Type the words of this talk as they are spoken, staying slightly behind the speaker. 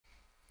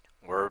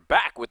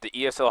with the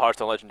ESL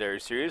Hearthstone Legendary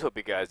Series. Hope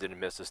you guys didn't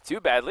miss us too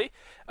badly.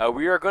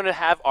 We are going to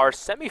have our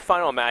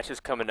semifinal matches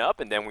coming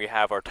up, and then we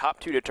have our top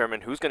two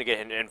determine who's going to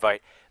get an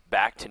invite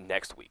back to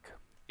next week.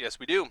 Yes,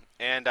 we do.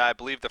 And I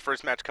believe the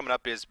first match coming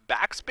up is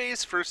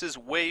Backspace versus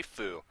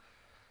Weifu,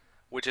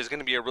 which is going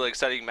to be a really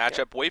exciting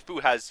matchup.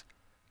 Weifu has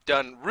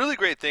done really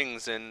great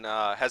things and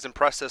has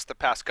impressed us the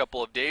past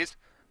couple of days.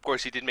 Of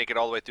course, he did make it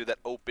all the way through that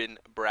open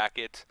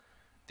bracket,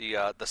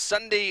 the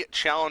Sunday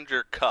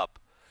Challenger Cup,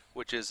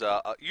 which is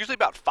usually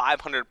about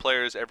 500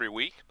 players every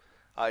week.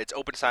 It's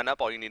open sign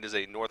up. All you need is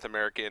a North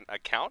American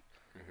account,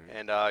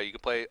 and you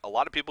can play. A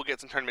lot of people get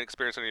some tournament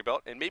experience under your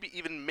belt, and maybe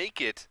even make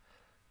it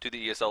to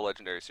the ESL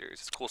Legendary Series.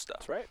 It's cool stuff.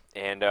 That's right.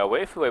 And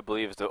Weifu, I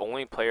believe, is the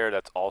only player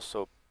that's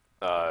also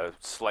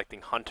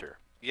selecting Hunter.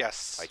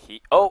 Yes. Like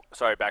he. Oh,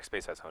 sorry.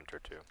 Backspace has Hunter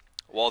too.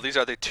 Well, these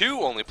are the two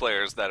only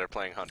players that are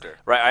playing Hunter.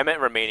 Right. I meant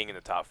remaining in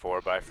the top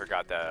four, but I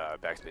forgot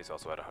that Backspace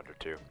also had a Hunter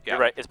too. Yeah. You're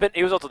right.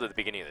 It was also at the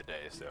beginning of the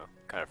day, so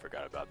kind of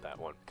forgot about that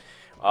one.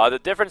 The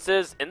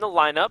differences in the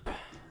lineup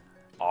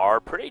are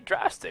pretty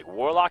drastic.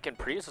 Warlock and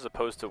Priest as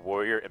opposed to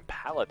Warrior and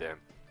Paladin.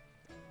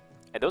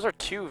 And those are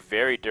two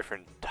very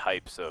different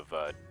types of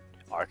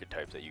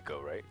archetypes that you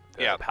go, right?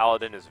 Yeah.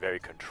 Paladin is very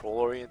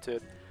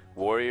control-oriented.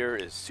 Warrior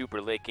is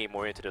super late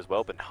game-oriented as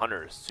well, but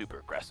Hunter is super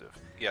aggressive.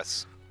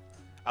 Yes.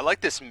 I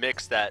like this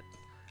mix I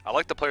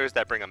like the players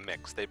that bring a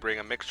mix. They bring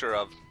a mixture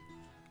of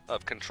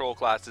control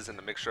classes and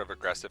a mixture of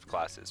aggressive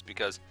classes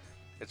because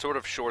it sort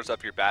of shores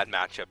up your bad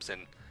matchups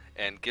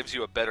and gives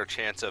you a better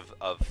chance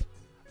of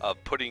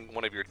putting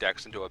one of your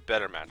decks into a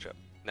better matchup.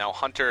 Now,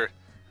 Hunter,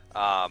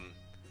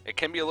 it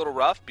can be a little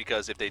rough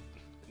because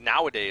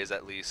nowadays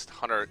at least,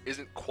 Hunter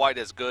isn't quite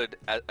as good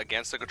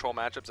against the control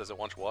matchups as it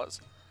once was,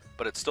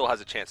 but it still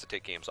has a chance to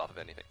take games off of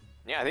anything.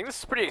 Yeah, I think this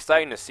is pretty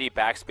exciting to see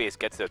Backspace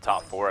get to the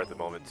top four at the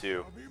moment,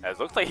 too. As it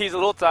looks like he's a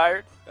little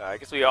tired. I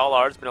guess we all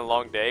are. It's been a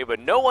long day, but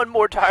no one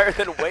more tired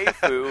than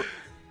Weifu.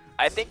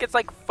 I think it's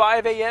like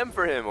 5 a.m.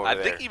 for him over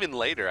there. I think even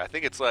later. I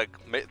think it's like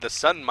the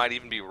sun might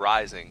even be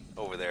rising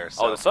over there.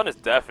 So. Oh, the sun is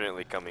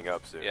definitely coming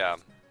up soon. Yeah.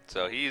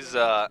 So he's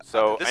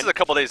this is a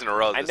couple days in a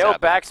row. I know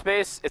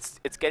Backspace.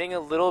 It's getting a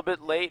little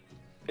bit late.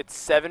 It's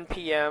 7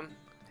 p.m.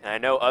 and I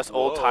know us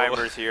old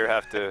timers here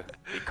have to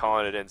be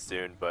calling it in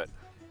soon, but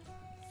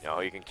you know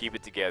you can keep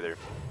it together.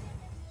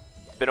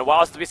 It's been a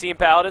while since we've seen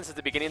Paladin since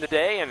the beginning of the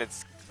day, and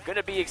it's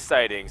gonna be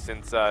exciting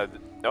since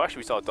no, actually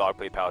we saw Dog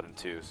play Paladin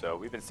too, so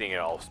we've been seeing it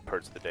all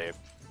parts of the day.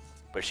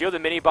 But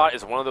Shielded Minibot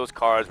is one of those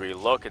cards where you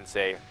look and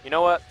say, you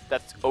know what,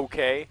 that's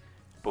okay.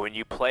 But when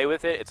you play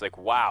with it, it's like,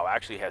 wow,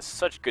 actually has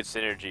such good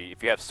synergy.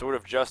 If you have Sword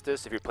of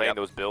Justice, if you're playing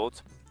those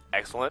builds,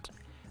 excellent.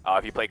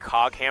 If you play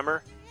Cog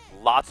Hammer,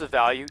 lots of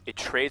value. It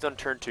trades on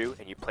turn 2,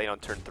 and you play it on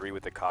turn 3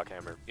 with the Cog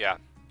Hammer. Yeah.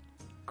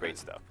 Great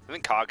stuff. I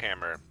think Cog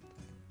Hammer,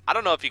 I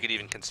don't know if you could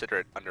even consider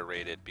it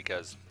underrated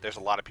because there's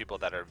a lot of people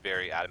that are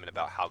very adamant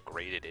about how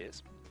great it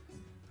is.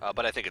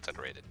 But I think it's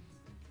underrated.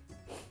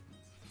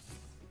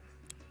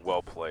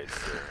 Well played,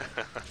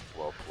 sir.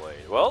 Well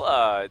played.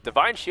 Well,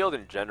 Divine Shield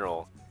in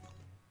general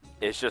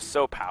is just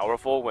so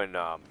powerful when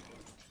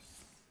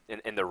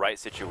in the right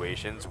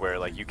situations where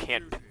like you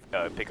can't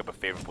pick up a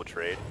favorable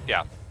trade.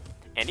 Yeah.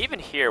 And even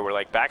here where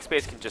like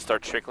Backspace can just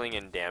start trickling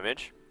in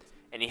damage,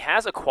 and he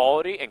has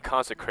Equality and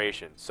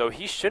Consecration, so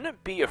he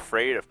shouldn't be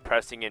afraid of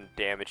pressing in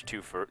damage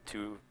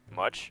too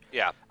much.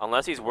 Yeah.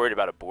 Unless he's worried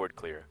about a board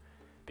clear,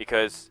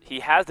 because he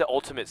has the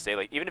ultimate say.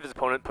 Like even if his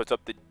opponent puts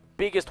up the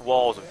biggest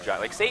walls of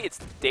giant, like say it's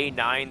Day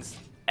 9's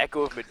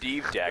Echo of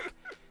Medivh deck,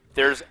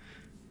 there's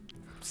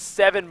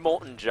 7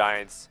 Molten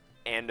Giants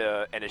and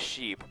a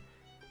Sheep,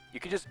 you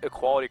can just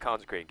Equality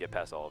Consecrate and get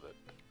past all of it.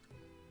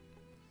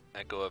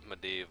 Echo of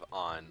Medivh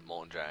on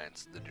Molten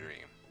Giants, the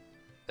dream.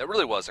 That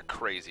really was a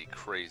crazy,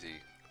 crazy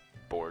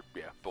board.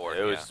 Yeah, board.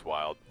 It was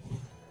wild.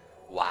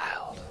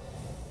 Wild.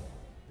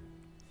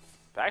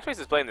 Backspace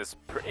is playing this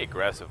pretty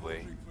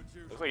aggressively.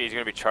 Looks like he's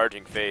going to be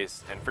charging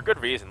face, and for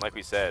good reason, like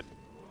we said.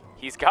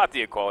 He's got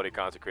the Equality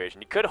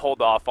Consecration. He could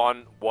hold off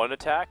on 1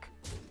 attack.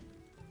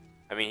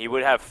 I mean, he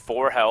would have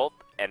 4 health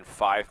and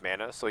 5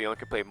 mana, so he only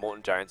could play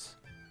Molten Giants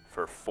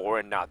for 4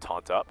 and not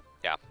taunt up.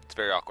 Yeah, it's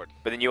very awkward.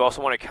 But then you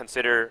also want to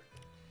consider,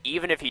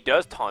 even if he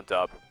does taunt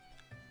up,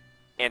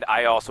 and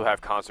I also have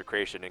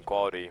Consecration and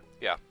Quality.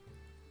 Yeah.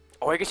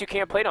 Oh, I guess you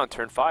can't play it on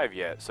turn 5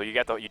 yet, so you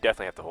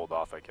definitely have to hold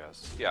off, I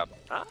guess. Yeah.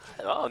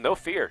 Oh, no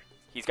fear.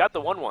 He's got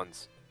the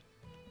 1/1s.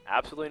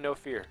 Absolutely no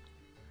fear.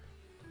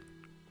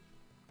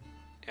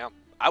 Yeah,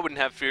 I wouldn't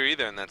have fear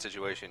either in that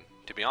situation,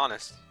 to be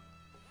honest.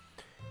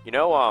 You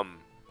know,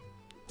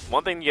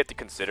 one thing you have to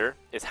consider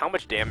is how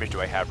much damage do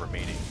I have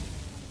remaining?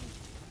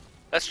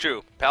 That's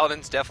true.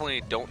 Paladins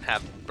definitely don't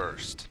have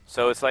burst.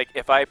 So it's like,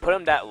 if I put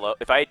him that low,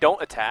 if I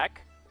don't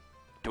attack,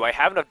 do I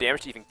have enough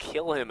damage to even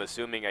kill him,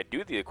 assuming I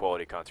do the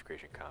Equality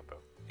Consecration combo?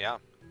 Yeah.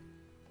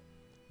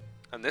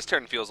 And this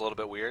turn feels a little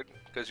bit weird,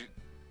 because you're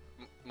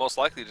most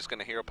likely just going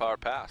to Hero Power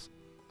Pass.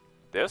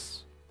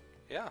 This?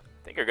 Yeah.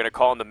 I think you're going to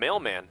call him the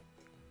Mailman.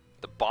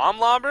 The Bomb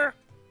Lobber?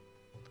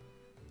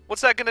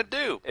 What's that gonna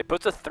do? It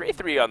puts a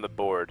 3/3 on the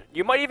board.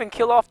 You might even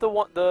kill off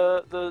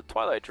the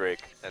Twilight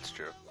Drake. That's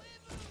true.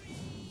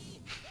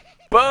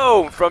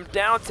 Boom! From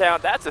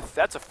downtown. That's a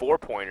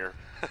 4-pointer.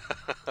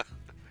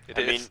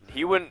 I mean,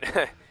 he wouldn't.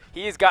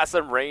 He's got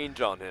some range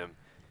on him.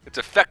 It's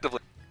effectively.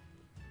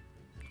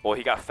 Well,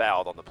 he got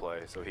fouled on the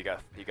play, so he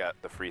got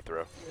the free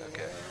throw.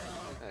 Okay.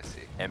 I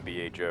see.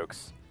 NBA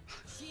jokes.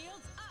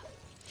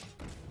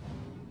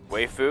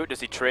 Weifu, does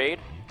he trade?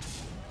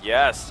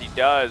 Yes, he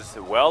does.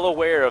 Well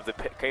aware of the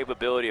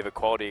capability of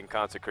equality and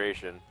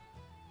consecration.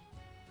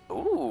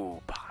 Ooh,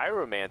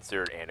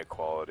 Pyromancer and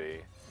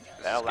equality.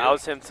 That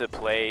allows him to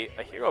play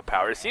a hero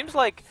power. It seems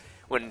like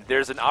when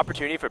there's an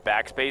opportunity for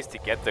backspace to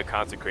get the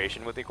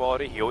consecration with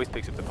equality, he always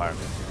picks up the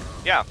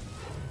Pyromancer. Yeah.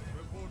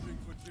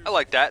 I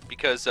like that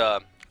because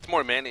it's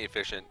more mana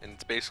efficient and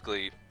it's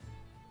basically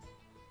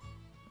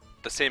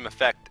the same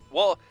effect.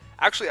 Well,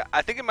 actually,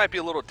 I think it might be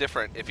a little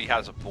different if he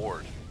has a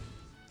board.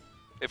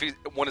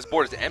 When his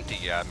board is empty,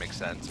 yeah, it makes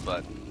sense.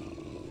 But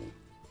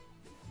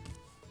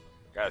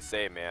gotta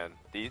say, man,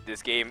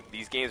 these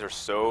games are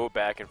so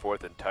back and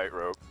forth and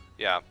tightrope.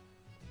 Yeah.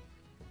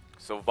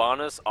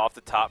 Sylvanas off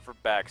the top for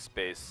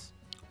backspace.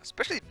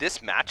 Especially this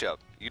matchup,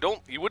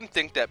 you wouldn't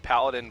think that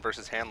Paladin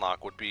versus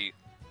Handlock would be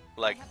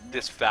like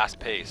this fast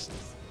paced,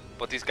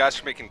 but these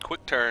guys are making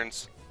quick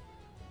turns.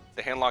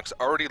 The Handlock's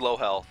already low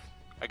health.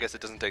 I guess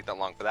it doesn't take that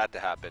long for that to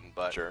happen,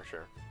 but sure.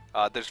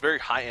 There's very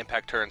high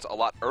impact turns a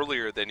lot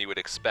earlier than you would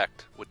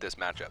expect with this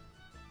matchup.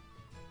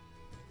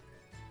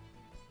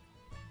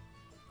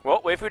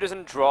 Well, Weifu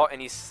doesn't draw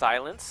any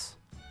silence.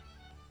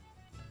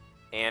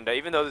 And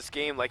even though this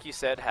game, like you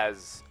said,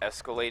 has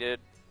escalated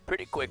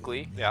pretty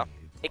quickly, yeah,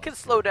 it can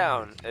slow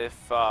down if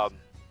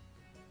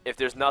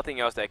there's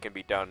nothing else that can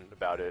be done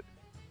about it.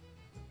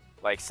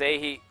 Like,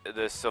 say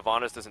the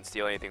Sylvanas doesn't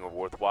steal anything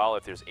worthwhile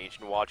if there's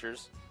Ancient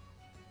Watchers.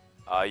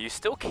 You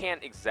still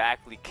can't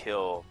exactly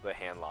kill the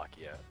Handlock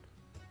yet.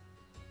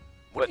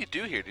 What do you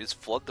do here? Do you just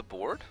flood the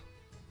board?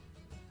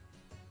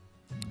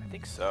 I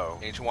think so.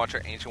 Ancient Watcher,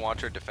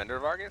 Defender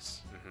of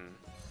Argus? Mm-hmm.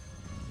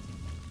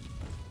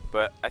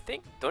 But I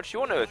think, don't you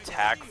want to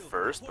attack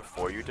first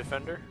before you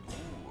Defender?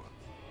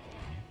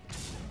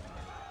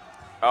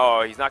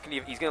 Oh, he's not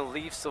gonna. He's gonna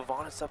leave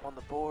Sylvanas up on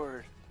the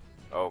board.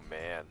 Oh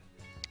man.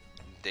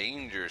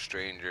 Danger,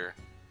 stranger.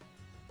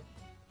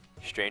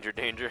 Stranger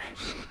danger.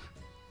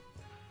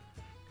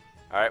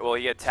 All right. Well,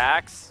 he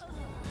attacks.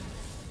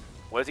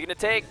 What is he gonna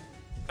take?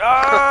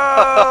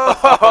 Oh!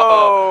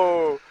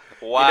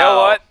 Wow. You know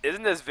what?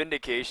 Isn't this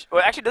vindication?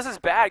 Well, actually, this is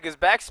bad because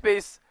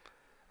backspace.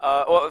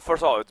 Well,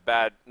 first of all, it's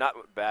bad. Not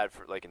bad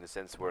for like in the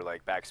sense where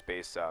like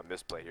backspace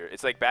misplay here.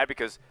 It's like bad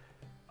because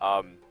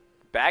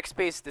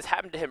backspace. This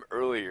happened to him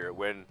earlier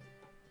when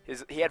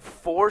he had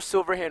 4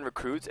 Silverhand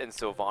recruits and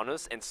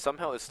Sylvanas, and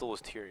somehow it still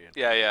was Tyrion.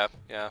 Yeah.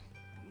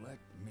 Let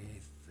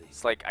me think.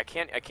 It's like I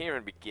can't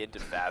even begin to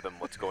fathom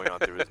what's going on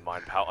through his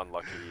mind. How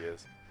unlucky he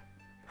is.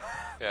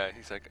 Yeah,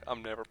 he's like,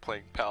 I'm never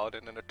playing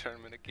Paladin in a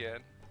tournament again.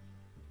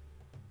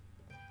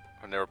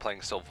 I'm never playing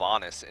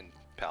Sylvanas in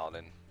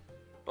Paladin.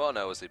 Well,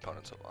 no, it was the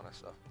opponent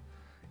Sylvanas, so.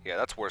 Yeah,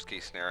 that's worst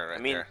case scenario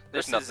right there.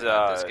 There's nothing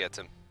that this gets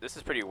him. This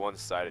is pretty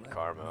one-sided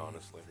karma,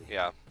 honestly.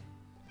 Yeah.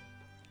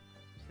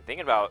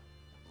 Thinking about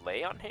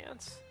lay on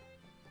hands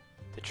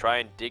to try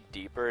and dig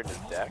deeper in his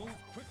deck.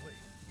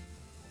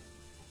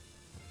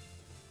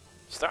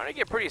 Starting to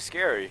get pretty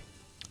scary.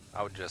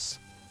 I would just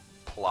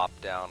plop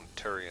down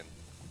Tyrion.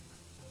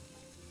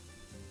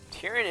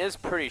 Tyrion is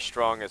pretty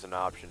strong as an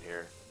option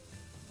here.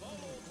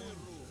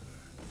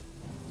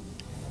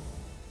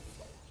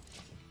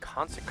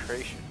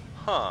 Consecration.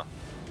 Huh.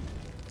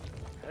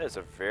 That is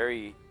a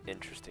very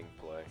interesting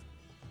play.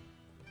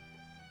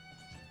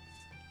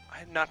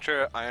 I'm not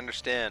sure I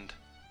understand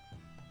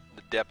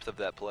the depth of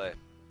that play.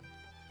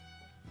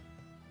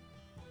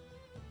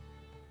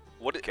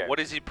 What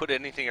does he put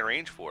anything in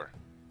range for?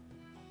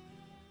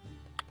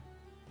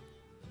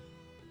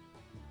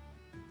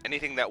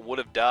 Anything that would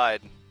have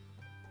died.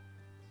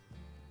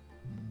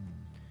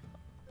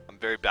 I'm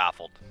very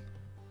baffled.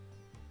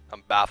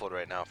 I'm baffled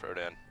right now,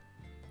 Frodan.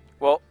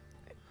 Well,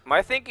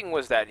 my thinking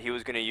was that he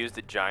was going to use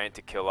the Giant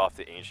to kill off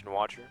the Ancient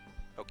Watcher.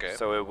 Okay.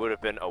 So it would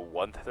have been a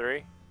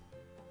 1/3.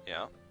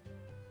 Yeah.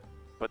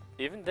 But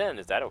even then,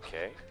 is that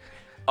okay?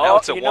 Now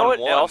it's a you know what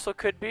 1/1. it also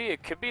could be?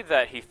 It could be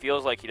that he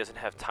feels like he doesn't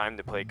have time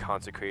to play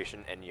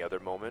Consecration any other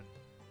moment.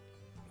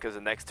 Because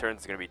the next turn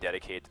is going to be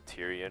dedicated to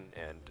Tyrion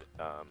and...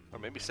 or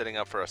maybe setting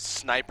up for a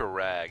sniper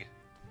rag.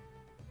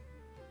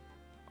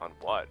 On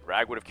what?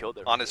 Rag would have killed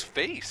him. On his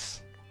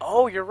face.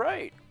 Oh, you're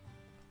right.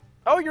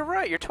 Oh, you're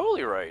right. You're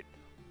totally right.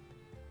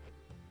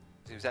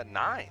 He was at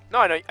 9. No,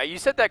 I know. You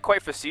said that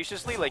quite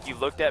facetiously, like you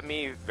looked at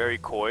me very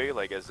coy,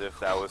 like as if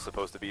that was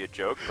supposed to be a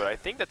joke, but I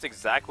think that's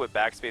exactly what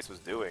Backspace was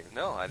doing.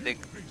 No, I think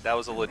that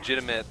was a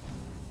legitimate...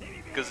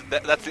 Because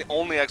that's the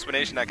only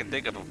explanation I can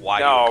think of why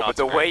you would No, but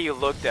the consecrate. way you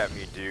looked at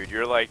me, dude,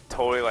 you're like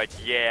totally like,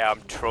 yeah,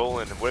 I'm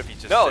trolling. And what if you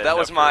just No, said that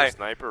was for my- a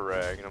sniper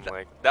rag? And I'm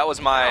like, That was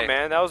my... oh,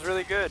 man, that was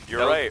really good. You're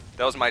that was- right.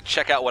 that was my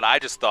check out what I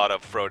just thought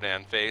of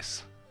Frodan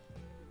face.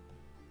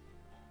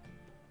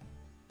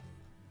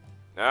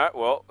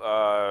 Well,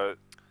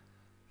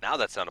 Now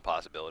that's not a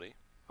possibility.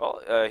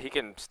 he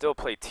can still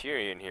play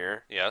Tyrion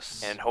here.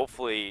 Yes. And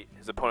hopefully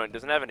his opponent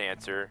doesn't have an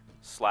answer.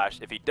 Slash,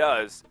 if he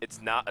does,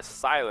 it's not a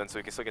silence, so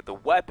he can still get the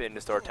weapon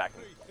to start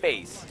attacking the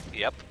face.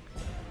 Yep.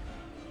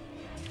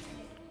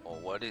 Well,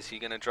 what is he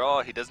going to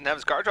draw? He doesn't have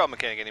his card draw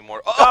mechanic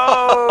anymore.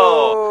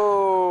 Oh!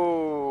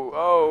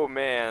 Oh,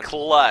 man.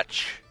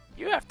 Clutch.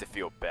 You have to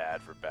feel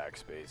bad for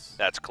backspace.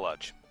 That's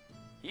clutch.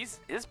 His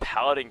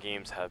Paladin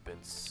games have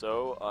been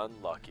so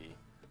unlucky.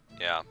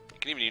 Yeah. You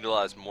can even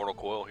utilize Mortal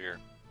Coil here,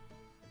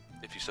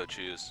 if you so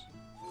choose.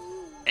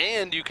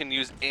 And you can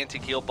use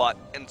Anti-Heal Bot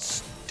and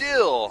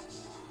still...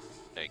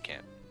 No, you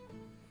can't.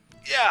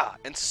 Yeah,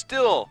 and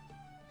still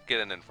get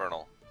an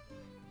Infernal.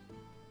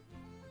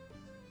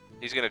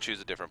 He's going to choose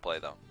a different play,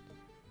 though.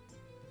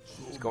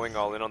 He's going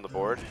all in on the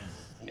board.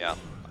 Yeah.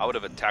 I would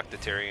have attacked the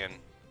Tyrion,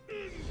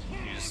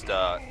 used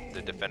the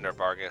Defender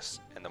Vargas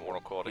and the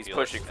Mortal Coil to He's heal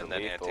pushing it, for and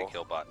then lethal.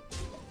 Anti-Heal Bot.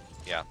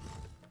 Yeah.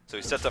 So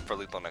he sets up for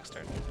lethal next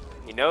turn.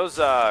 He knows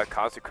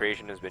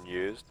Consecration has been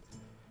used,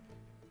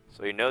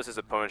 so he knows his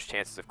opponent's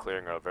chances of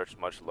clearing are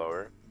much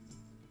lower.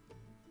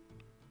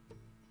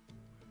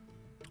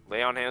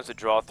 Lay on hands to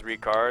draw 3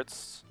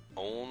 cards.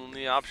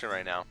 Only option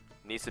right now.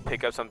 Needs to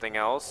pick up something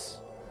else.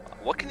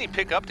 What can he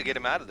pick up to get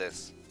him out of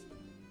this?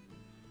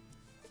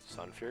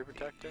 Sun Fury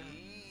Protector?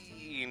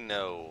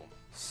 No.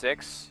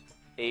 6,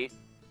 8,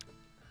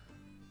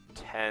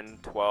 10,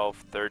 12,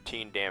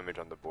 13 damage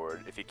on the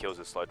board if he kills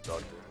his Sludge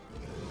Belcher.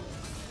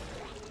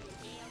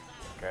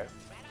 Okay.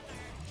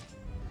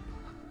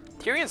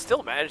 Tyrion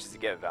still manages to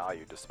get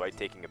value despite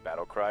taking a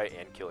Battle Cry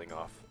and killing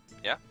off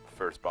Yeah.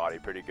 first body.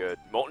 Pretty good.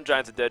 Molten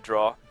Giant's a dead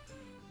draw.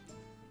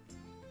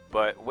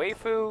 But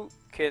Weifu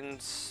can...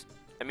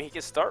 he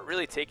can start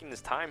really taking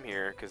his time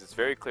here because it's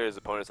very clear his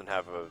opponent doesn't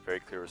have a very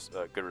clear,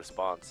 good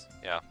response.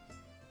 Yeah.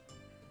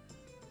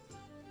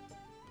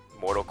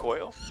 Mortal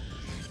Coil.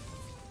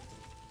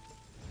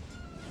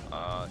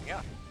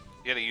 Yeah.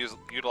 You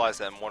gotta utilize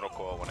that Mortal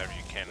Coil whenever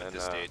you can at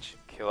this stage.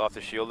 Kill off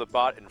the Shielded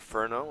Bot,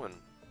 Inferno,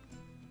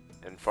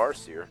 and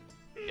Farseer.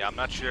 Yeah, I'm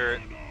not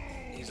sure.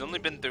 He's only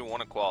been through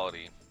 1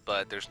 equality,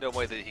 but there's no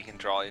way that he can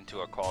draw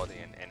into equality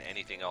and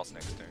anything else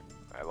next turn.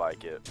 I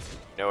like it.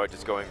 You know what?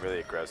 Just going really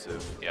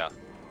aggressive. Yeah.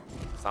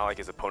 It's not like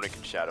his opponent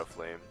can Shadow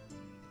Flame.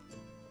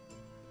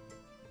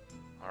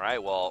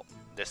 Alright, well,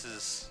 this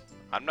is...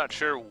 I'm not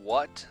sure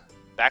what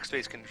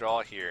backspace can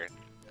draw here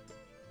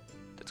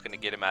that's going to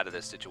get him out of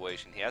this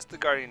situation. He has the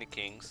Guardian of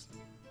Kings.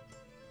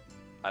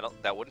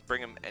 That wouldn't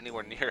bring him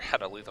anywhere near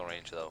out of lethal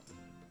range, though.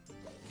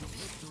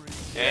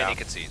 And he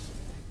concedes.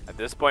 At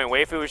this point,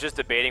 Weifu was just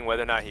debating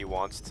whether or not he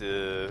wants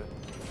to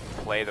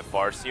play the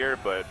Farseer,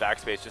 but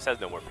backspace just has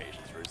no more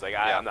patience for it. He's like,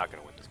 I'm not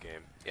going to win this game.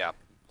 Yeah.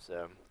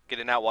 So...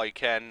 Getting out while you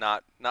can,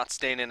 not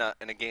staying in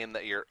a game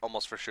that you're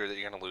almost for sure that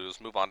you're going to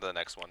lose. Move on to the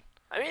next one.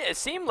 I mean, it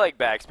seemed like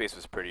backspace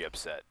was pretty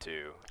upset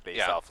too,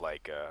 based off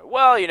like,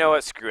 well, you know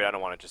what, screw it, I don't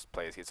want to just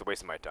play this game. It's a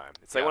waste of my time.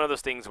 It's like one of those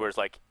things where it's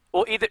like,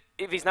 well, either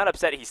if he's not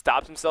upset, he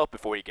stops himself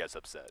before he gets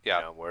upset. Yeah.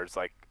 You know, where it's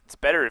like, it's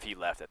better if he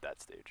left at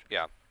that stage.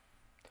 Yeah.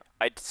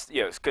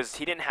 Because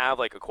he didn't have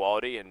like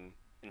equality and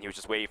he was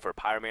just waiting for a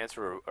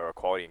Pyromancer or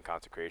equality and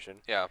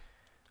Consecration. Yeah.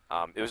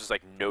 It was just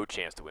like no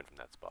chance to win from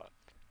that spot.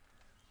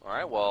 All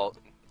right, well,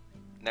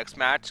 next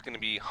match is going to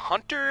be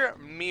Hunter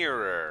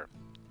Mirror.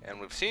 And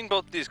we've seen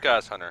both of these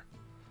guys, Hunter.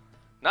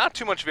 Not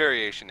too much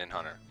variation in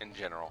Hunter in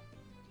general.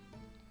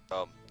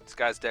 This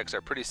guy's decks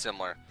are pretty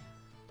similar.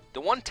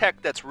 The one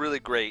tech that's really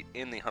great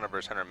in the Hunter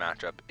vs. Hunter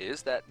matchup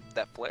is that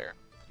Flare.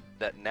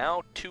 That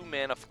now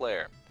 2-mana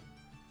Flare.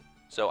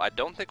 So I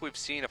don't think we've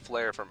seen a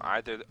Flare from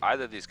either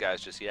of these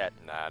guys just yet.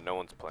 Nah, no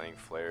one's playing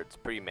Flare. It's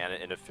pretty mana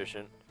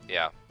inefficient.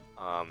 Yeah.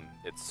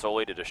 It's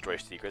solely to destroy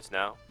secrets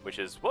now, which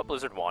is what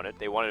Blizzard wanted.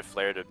 They wanted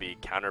Flare to be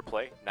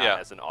counterplay, not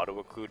as an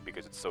auto-include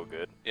because it's so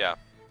good. Yeah.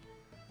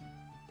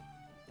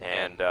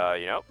 And,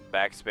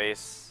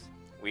 backspace,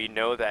 we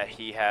know that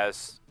he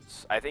has,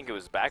 I think it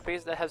was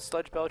backspace that has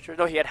Sludge Belchers.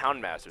 No, he had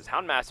Houndmasters.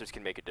 Houndmasters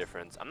can make a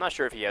difference. I'm not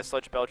sure if he has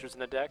Sludge Belchers in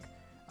the deck,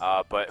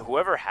 but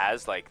whoever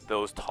has, like,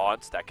 those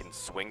taunts that can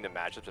swing the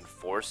matchups and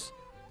force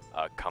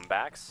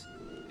comebacks,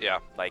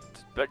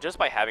 but just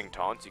by having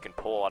taunts, you can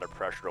pull a lot of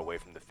pressure away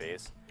from the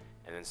face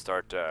and then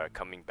start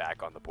coming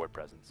back on the board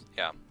presence.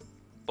 Yeah.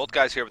 Both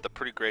guys here with a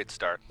pretty great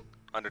start.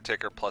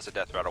 Undertaker plus a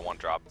Death Rattle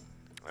 1-drop.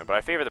 But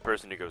I favor the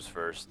person who goes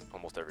first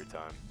almost every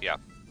time. Yeah.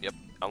 Yep.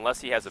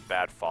 Unless he has a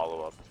bad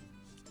follow-up.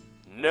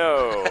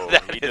 No,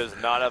 he does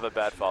not have a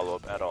bad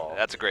follow-up at all.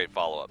 That's a great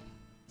follow-up.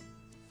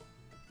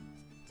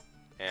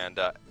 And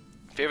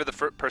favor the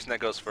person that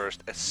goes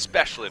first,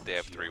 especially if they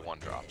have 3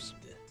 1-drops.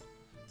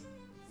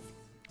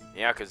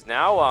 Yeah, because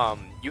now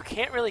you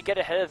can't really get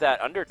ahead of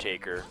that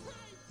Undertaker.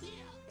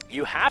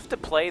 You have to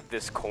play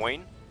this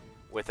coin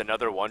with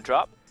another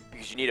 1-drop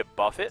because you need to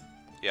buff it.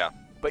 Yeah.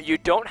 But you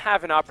don't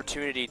have an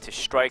opportunity to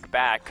strike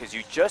back because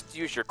you just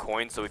use your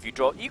coin, so if you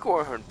draw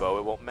Igorhorn Bow,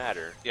 it won't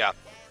matter. Yeah.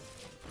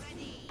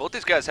 Both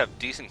these guys have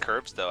decent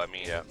curves, though. I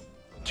mean,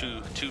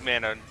 two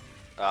mana,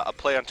 a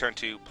play on turn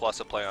 2 plus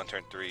a play on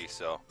turn 3,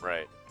 so.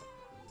 Right.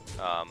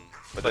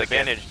 But the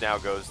advantage now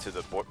goes to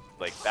the board,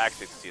 like backspace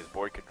to see his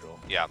board control.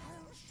 Yeah.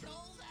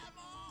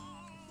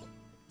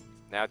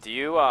 Now, do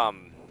you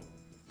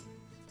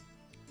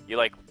you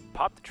like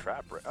pop the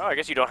trap? Right? Oh, I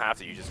guess you don't have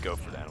to. You just go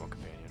for the animal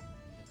companion.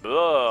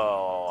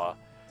 Ugh.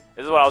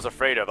 This is what I was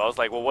afraid of. I was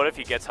like, well, what if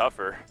he gets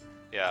Huffer?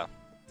 Yeah.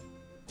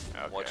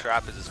 Okay. What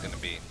trap is this going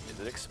to be? Is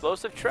it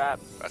explosive trap?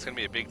 That's going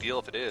to be a big deal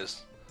if it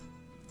is.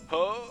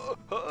 Oh,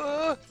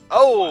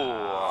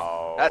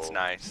 Wow. that's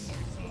nice.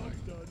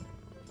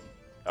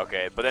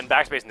 Okay, but then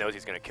backspace knows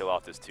he's gonna kill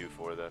off this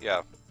 2/4 then.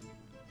 Yeah.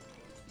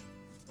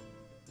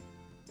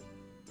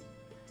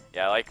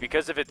 Yeah, like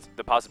because of it's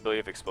the possibility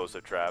of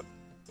explosive trap,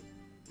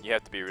 you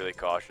have to be really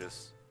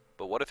cautious.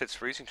 But what if it's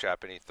freezing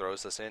trap and he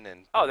throws us in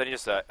and... Oh, then he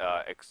just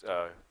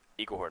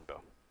equal horn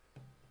bow.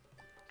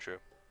 True.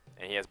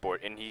 And he has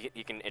board, and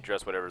he can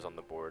address whatever's on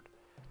the board.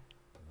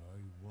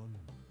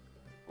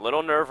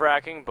 Little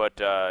nerve-wracking,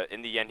 but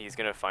in the end, he's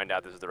gonna find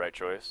out this is the right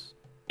choice.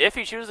 If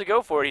he chooses to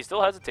go for it, he's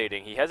still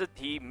hesitating.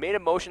 He made a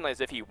motion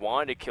as if he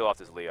wanted to kill off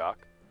this Leok.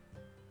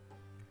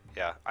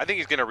 Yeah, I think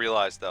he's gonna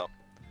realize though.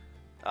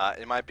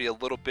 It might be a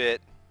little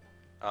bit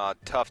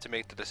tough to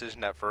make the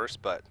decision at first,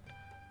 but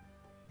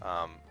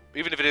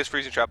even if it is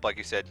freezing trap, like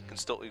you said, you can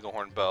still eagle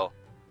horn bow.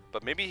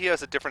 But maybe he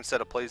has a different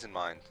set of plays in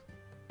mind.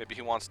 Maybe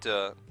he wants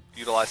to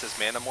utilize his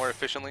mana more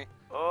efficiently.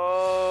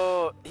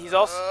 Oh, he's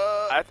also.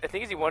 I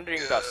think is he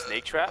wondering about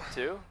snake trap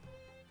too?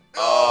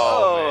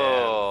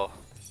 Oh,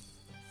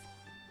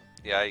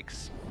 man.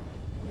 Yikes.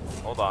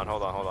 Hold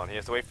on. He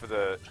has to wait for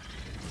the.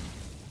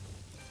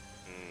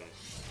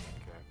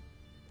 Okay.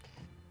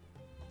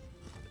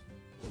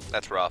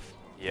 That's rough.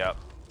 Yep.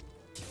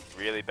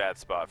 Really bad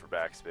spot for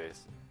backspace.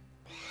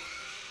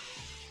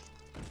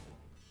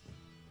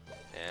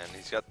 And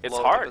he's got. It's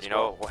low hard, as you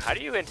know. well. How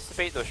do you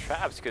anticipate those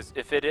traps? Because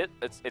if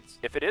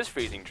it is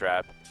freezing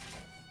trap,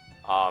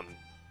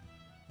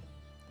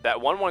 that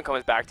 1/1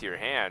 comes back to your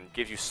hand,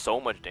 gives you so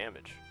much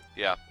damage.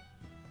 Yeah.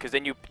 Because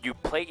then you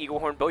play Eagle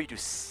Horn Bow, you do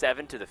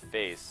 7 to the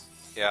face.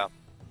 Yeah.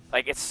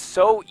 Like it's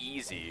so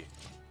easy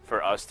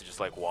for us to just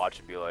like watch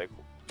and be like,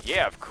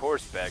 yeah, of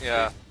course, backspace,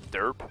 Yeah.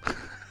 derp.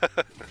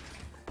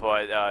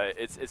 But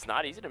it's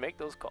not easy to make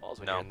those calls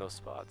when you're in those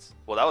spots.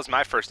 Well, that was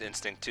my first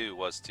instinct too.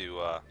 Was to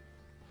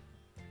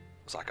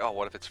was like, oh,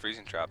 what if it's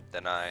freezing trap?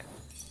 Then I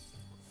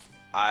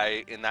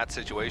in that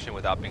situation,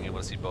 without being able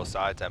to see both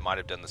sides, I might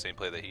have done the same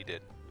play that he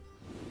did.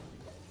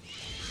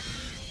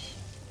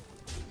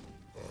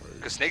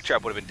 Because snake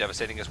trap would have been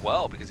devastating as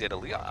well because he had a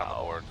Leok on the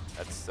board.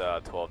 That's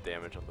 12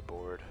 damage on the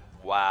board.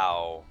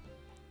 Wow.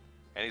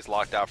 And he's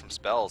locked out from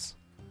spells.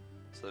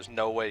 So there's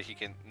no way he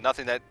can...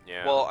 Nothing that...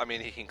 Yeah. Well, I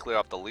mean, he can clear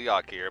up the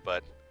Leok here,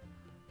 but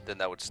then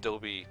that would still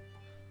be...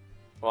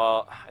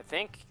 Well, I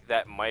think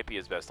that might be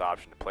his best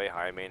option, to play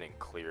high main and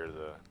clear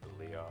the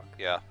Leok.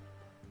 Yeah.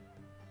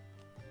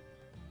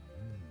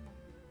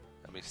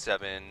 I mean,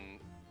 7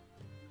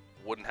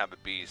 wouldn't have a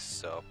beast,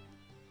 so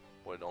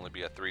would only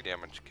be a 3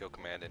 damage kill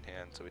command in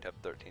hand, so we'd have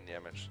 13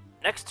 damage.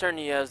 Next turn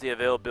he has the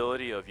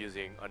availability of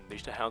using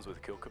Unleash the Hounds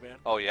with kill command.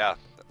 Oh yeah,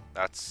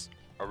 that's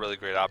a really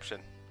great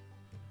option.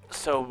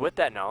 So with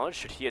that knowledge,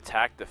 should he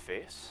attack the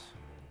face?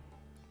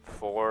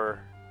 4,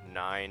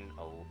 9,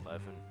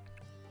 11.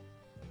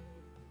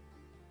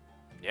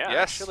 Yeah, Yes,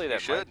 actually you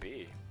that should. might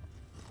be.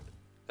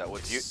 That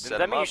would set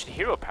That him means you up. should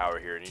hero power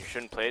here, and you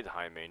shouldn't play the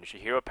high main. You should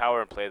hero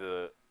power and play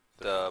the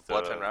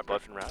Bloodfin Raptor.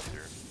 Bloodfin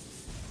Raptor.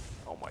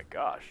 Oh my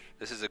gosh.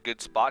 This is a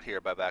good spot here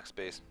by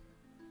backspace.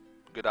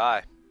 Good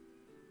eye.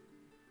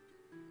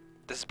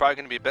 This is probably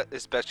going to be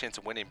his best chance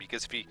of winning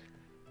because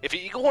if he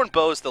Eagle Horn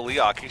bows the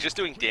Leok, he's just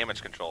doing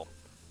damage control.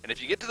 And if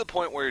you get to the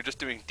point where you're just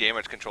doing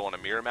damage control in a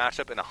mirror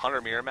matchup, in a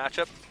Hunter mirror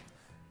matchup,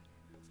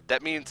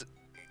 that means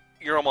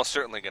you're almost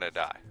certainly going to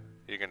die.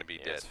 You're going to be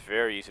dead. It's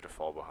very easy to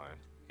fall behind.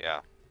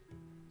 Yeah.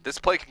 This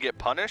play can get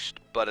punished,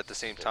 but at the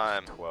same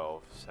time...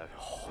 12, 7.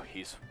 Oh,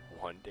 he's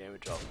 1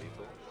 damage off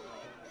lethal.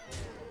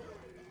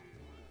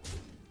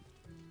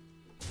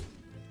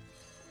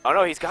 Oh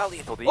no, he's got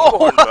lethal. The Eagle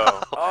Horn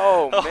Bow.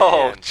 Oh man.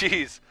 Oh,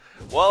 jeez.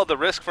 Well, the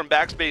risk from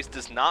backspace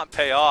does not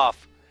pay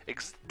off.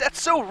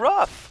 That's so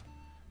rough.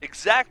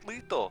 Exact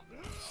lethal.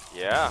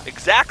 Yeah.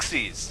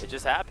 Exactsies. It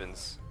just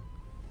happens.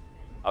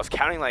 I was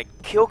counting like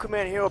kill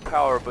command hero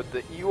power, but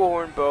the Eagle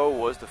Horn Bow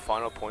was the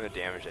final point of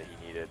damage that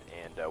he needed,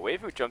 and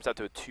Weifu jumps out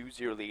to a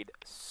 2-0 lead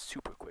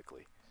super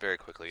quickly. Very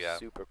quickly, yeah.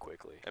 Super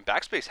quickly. And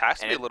backspace has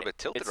to And be a little bit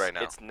tilted right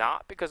now. It's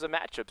not because of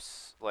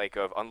matchups, like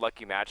of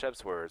unlucky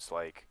matchups where it's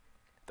like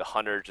the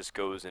Hunter just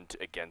goes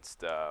into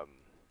against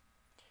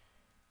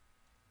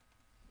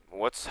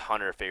what's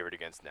Hunter favored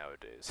against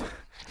nowadays?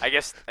 I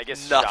guess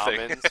Nothing.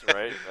 shamans,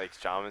 right? Like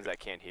shamans that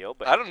can't heal.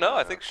 But I don't know.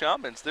 I think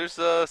shamans. There's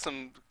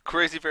some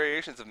crazy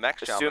variations of mech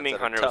shamans. assuming that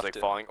are Hunter was tough like to-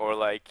 falling, or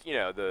like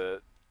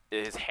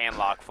his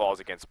handlock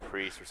falls against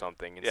priest or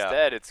something.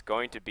 Instead, it's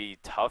going to be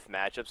tough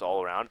matchups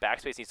all around.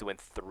 Backspace needs to win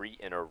 3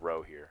 in a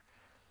row here.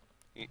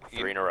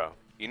 3 in a row.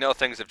 You know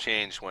things have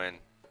changed when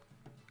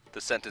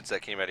the sentence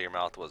that came out of your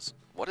mouth was,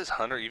 "What is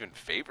Hunter even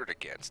favored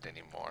against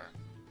anymore?"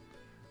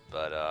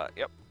 But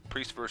yep,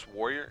 priest versus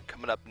warrior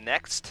coming up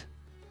next.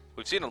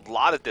 We've seen a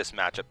lot of this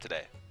matchup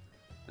today.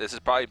 This has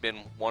probably been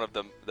one of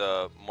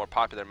the more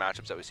popular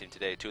matchups that we've seen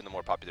today, two of the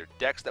more popular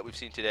decks that we've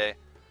seen today.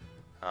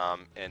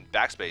 And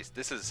backspace,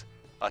 this is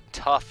a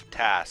tough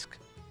task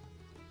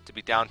to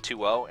be down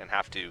 2-0 and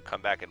have to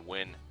come back and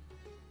win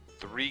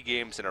 3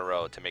 games in a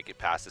row to make it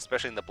past,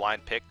 especially in the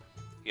blind pick.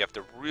 You have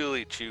to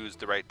really choose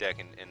the right deck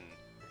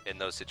in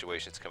those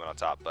situations coming on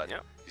top, but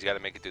he's got to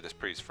make it through this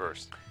priest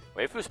first.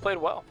 Weifu's played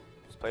well.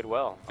 He's played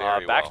well.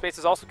 Very well. Backspace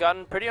has also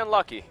gotten pretty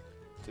unlucky,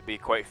 to be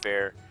quite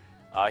fair.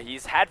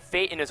 He's had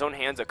fate in his own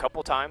hands a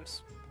couple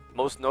times,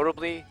 most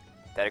notably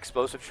that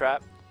explosive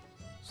trap.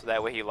 So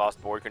that way he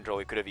lost board control.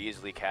 He could have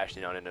easily cashed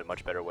in on it in a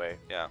much better way.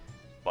 Yeah.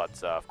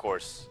 But, of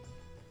course,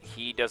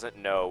 he doesn't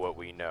know what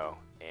we know.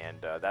 And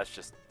that's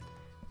just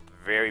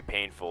very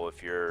painful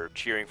if you're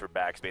cheering for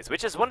backspace,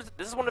 which is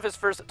this is one of his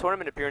first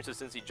tournament appearances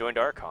since he joined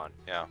Archon.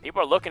 Yeah.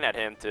 People are looking at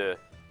him to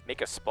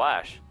make a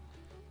splash.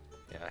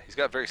 Yeah, he's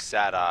got very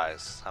sad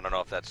eyes. I don't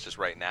know if that's just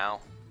right now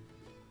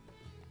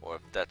or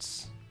if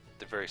that's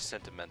very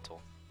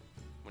sentimental.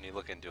 When you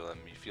look into them,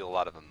 you feel a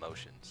lot of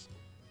emotions.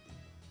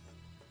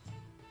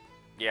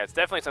 Yeah, it's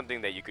definitely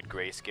something that you could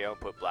grayscale,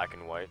 put black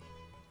and white.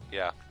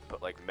 Yeah.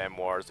 Put like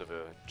memoirs of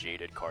a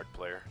jaded card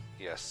player.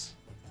 Yes.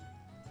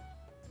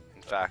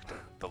 In fact,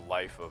 the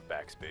life of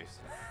backspace.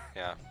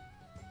 Yeah.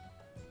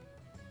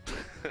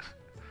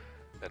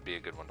 That'd be a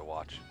good one to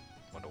watch.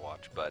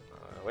 But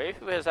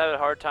Weifu has had a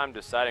hard time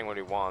deciding what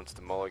he wants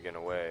to mulligan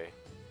away.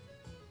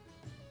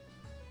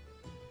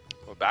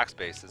 Well,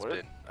 backspace has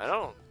been. I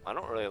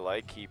don't really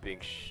like keeping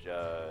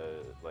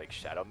like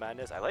Shadow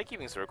Madness. I like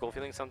keeping Circle of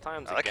Healing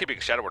sometimes. I like keeping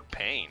Shadow Word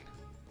Pain.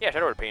 Yeah,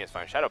 Shadow Word Pain is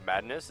fine. Shadow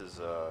Madness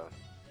is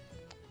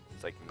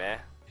it's like meh.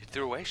 You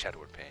threw away Shadow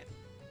Word Pain.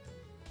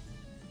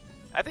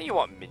 I think you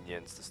want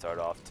minions to start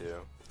off too.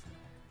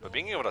 But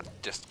being able to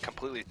just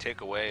completely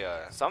take away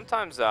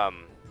sometimes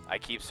I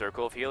keep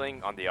Circle of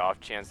Healing on the off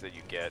chance that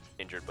you get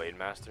Injured Blade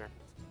Master.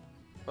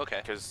 Okay.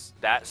 Because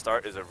that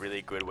start is a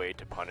really good way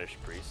to punish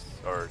priests,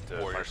 or to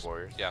punish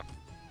warriors. Yeah.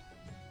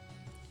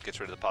 Gets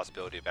rid of the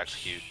possibility of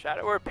execute.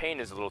 Shadow Word Pain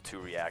is a little too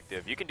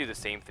reactive. You can do the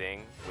same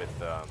thing with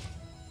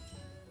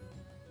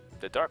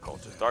the Dark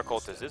Cultist. Dark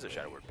Cultist is a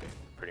Shadow Word Pain,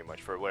 pretty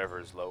much, for whatever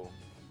is low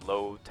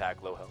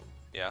tag, low health.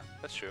 Yeah,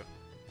 that's true.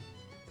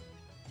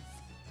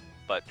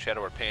 But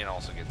Shadow Word Pain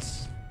also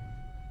gets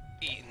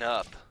eaten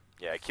up.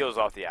 Yeah, it kills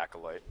off the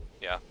Acolyte.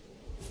 Yeah.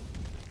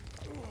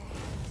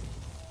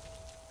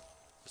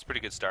 It's a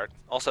pretty good start.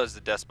 Also has the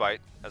Death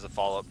Bite as a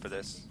follow-up for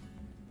this.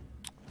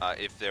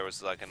 If there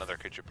was like another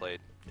creature played.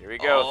 Here we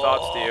go,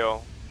 Thought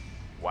Steal.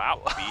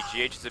 Wow,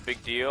 BGH is a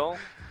big deal.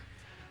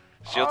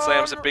 Shield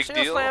Slam's a big deal.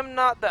 Shield Slam,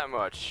 not that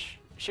much.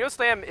 Shield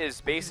Slam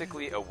is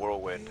basically a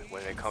whirlwind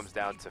when it comes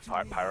down to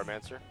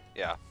Pyromancer.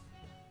 Yeah.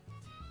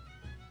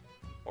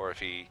 Or if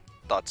he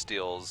Thought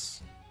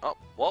Steals. Oh,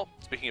 well,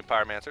 speaking of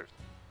Pyromancers,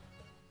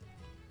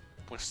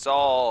 we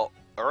saw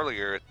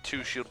earlier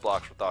 2 shield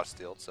blocks for Thought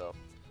Steal, so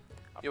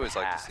you always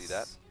like to see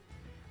that.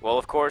 Well,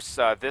 of course,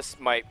 this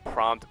might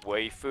prompt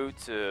Weifu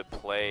to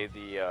play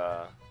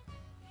the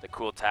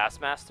cool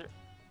Taskmaster,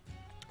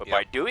 but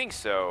by doing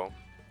so,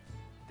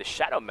 the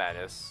Shadow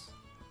Madness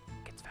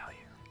gets value.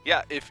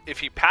 Yeah, if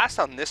he passed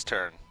on this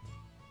turn,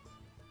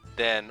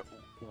 then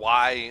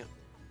why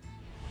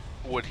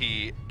would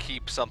he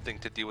keep something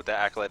to deal with the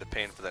Acolyte of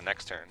Pain for the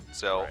next turn?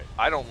 So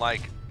I don't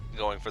like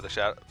going for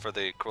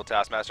the Cruel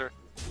Taskmaster,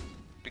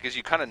 because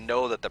you kind of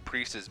know that the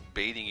priest is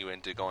baiting you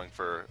into going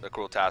for the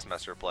Cruel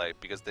Taskmaster play,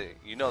 because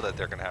you know that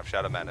they're going to have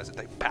Shadow Madness if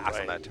they pass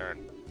on that turn.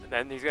 And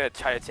then he's going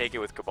to try to take it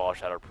with Cabal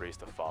Shadow Priest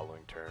the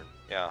following turn.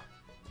 Yeah.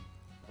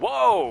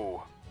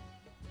 Whoa!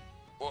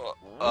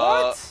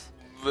 What?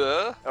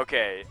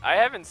 Okay, I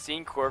haven't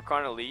seen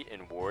Korkon Elite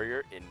and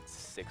Warrior in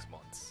 6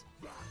 months.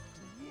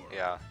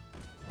 Yeah.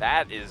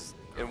 That is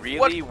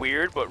really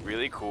weird, but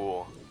really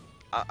cool.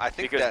 I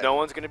think because no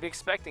one's going to be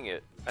expecting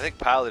it. I think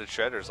Piloted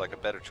Shredder is like a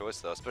better choice,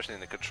 though, especially in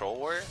the Control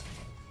Warrior.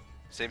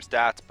 Same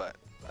stats, but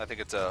I think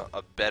it's a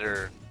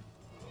better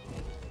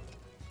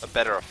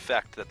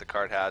effect that the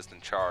card has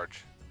than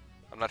Charge.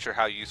 I'm not sure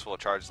how useful a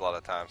Charge is a lot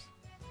of times,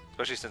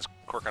 especially since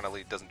Korkon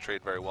Elite doesn't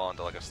trade very well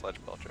into like a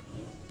Sledge Belcher.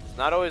 It's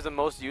not always the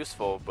most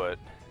useful, but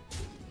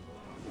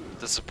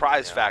the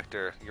surprise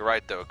factor, you're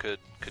right though, could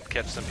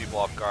catch some people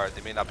off guard.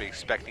 They may not be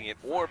expecting it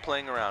or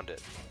playing around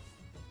it.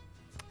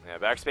 Yeah,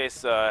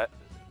 Backspace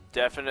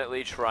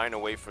definitely trying to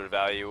wait for the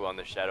value on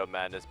the Shadow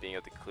Madness being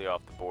able to clear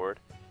off the board.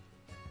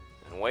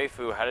 And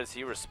Weifu, how does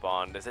he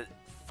respond? Is it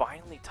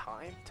finally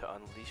time to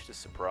unleash the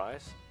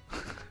surprise?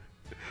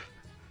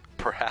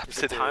 Perhaps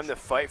is it time to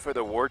fight for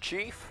the War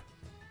Chief?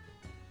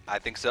 I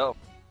think so.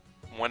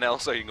 When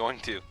else are you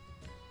going to?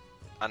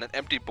 On an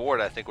empty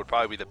board, I think would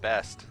probably be the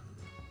best.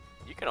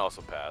 You can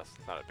also pass.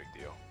 Not a big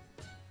deal.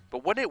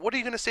 But what are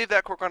you going to save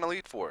that Korkon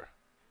Elite for?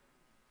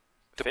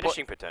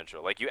 Finishing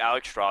potential. Like you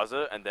Alex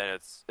Straza, and then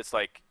it's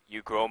like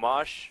you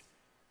Gromosh,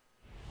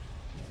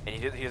 and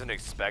he doesn't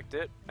expect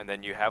it, and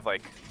then you have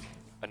like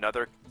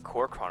another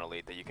Korkon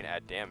Elite that you can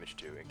add damage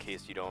to in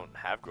case you don't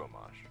have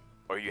Gromosh.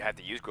 Or you have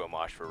to use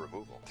Gromosh for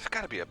removal. There's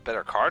got to be a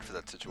better card for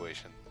that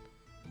situation.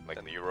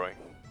 Like Leroy.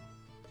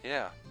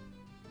 Yeah.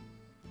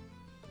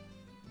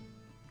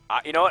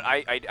 You know what?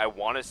 I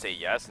want to say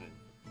yes and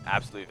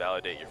absolutely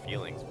validate your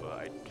feelings, but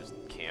I just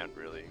can't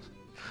really.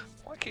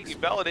 Why can't you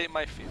validate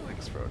my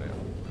feelings, Frodo?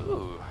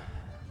 Ooh.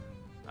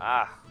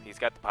 He's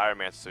got the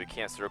Pyromancer, so he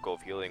can't Circle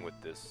of Healing with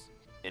this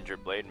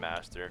injured Blade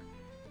Master.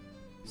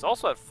 He's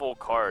also at full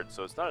card,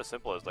 so it's not as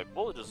simple as like,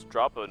 we'll just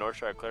drop a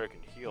Northshire Cleric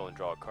and heal and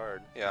draw a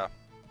card. Yeah.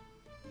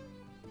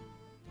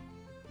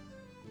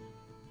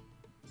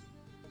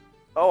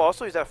 Oh,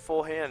 also he's at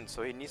full hand,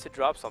 so he needs to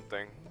drop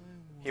something.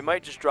 He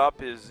might just drop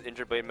his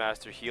injured Blade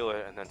Master, heal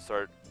it, and then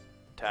start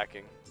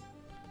attacking.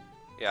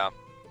 Yeah.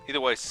 Either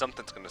way,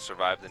 something's going to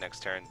survive the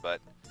next turn, but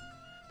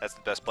that's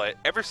the best play.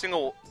 Every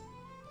single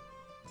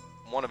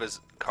one of his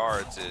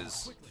cards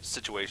is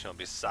situational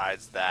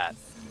besides that.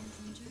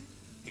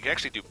 He can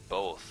actually do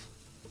both.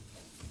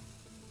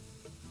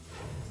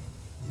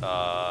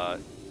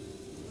 Okay,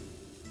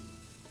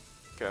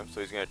 so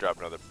he's going to drop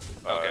another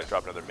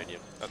minion.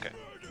 Okay.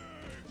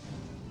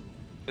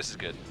 This is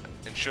good.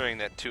 Ensuring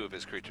that 2 of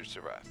his creatures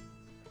survive.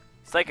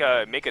 It's like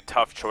make a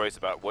tough choice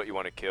about what you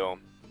want to kill.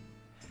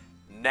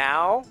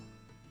 Now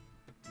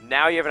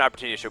you have an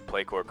opportunity to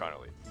play Kor'kon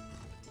Elite.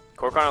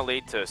 Kor'kon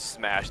Elite to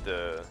smash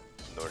the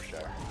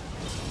Northshire.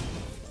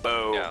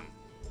 Boom. Yeah.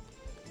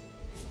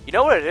 You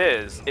know what it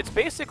is? It's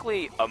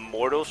basically a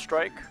Mortal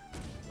Strike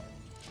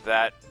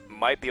that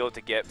might be able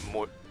to get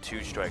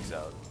 2 strikes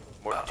out,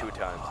 2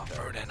 times.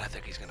 Ferdinand, I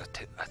think he's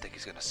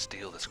gonna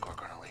steal this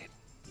Kor'kon Elite.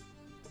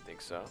 Think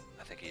so?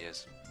 I think he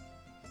is.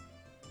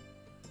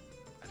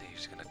 I think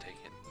he's gonna take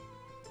it.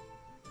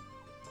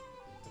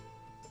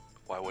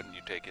 Why wouldn't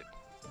you take it?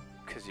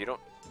 Because you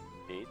don't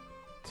need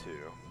to.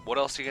 What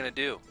else are you gonna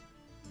do?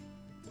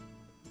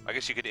 I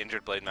guess you could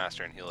Injured Blade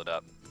Master and heal it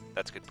up.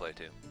 That's a good play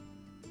too.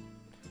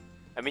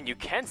 I mean, you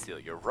can steal.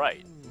 You're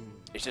right.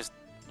 It's just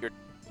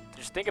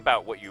just think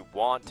about what you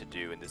want to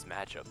do in this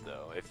matchup,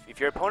 though. If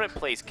your opponent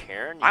plays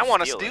Cairn, you I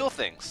want to steal steal it.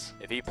 things.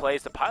 If he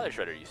plays the Pilot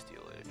Shredder, you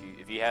steal it.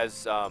 If he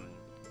has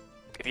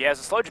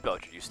a Sludge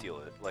Belcher, you steal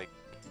it. Like,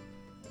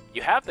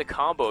 you have the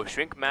combo of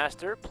Shrink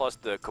Master plus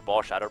the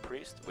Cabal Shadow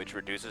Priest, which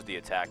reduces the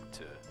attack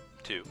to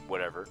 2,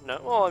 whatever.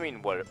 No, well, I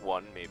mean,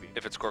 1 maybe.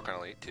 If it's Kor'kon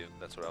Elite 2,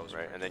 that's what I was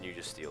right, and then you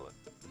just steal it.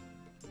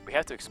 We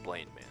have to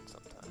explain, man,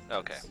 sometimes.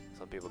 Okay.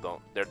 Some people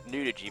don't. They're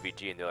new to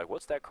GVG and they're like,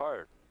 "What's that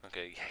card?"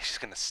 Okay, yeah, he's just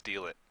gonna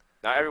steal it.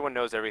 Not everyone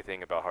knows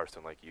everything about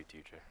Hearthstone like you,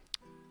 TJ.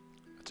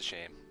 That's a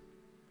shame.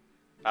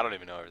 I don't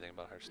even know everything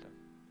about Hearthstone.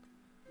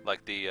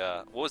 Like the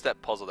what was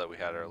that puzzle that we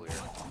had earlier?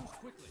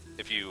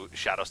 If you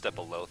Shadow Step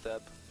a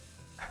Lotheb.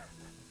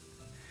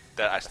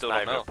 That I still don't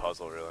know. Not even a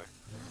puzzle, really.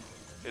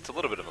 It's a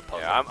little bit of a puzzle.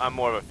 Yeah, I'm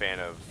more of a fan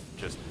of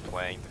just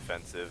playing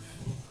defensive,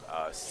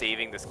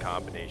 saving this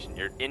combination.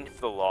 You're in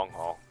for the long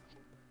haul.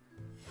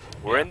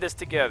 We're in this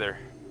together.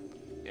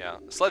 Yeah,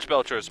 Sludge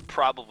Belcher is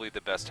probably the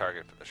best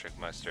target for the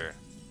Shrinkmeister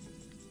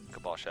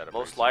Cabal Shadow.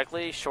 Most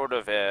likely, short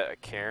of a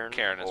Cairn,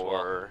 Cairn as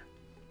or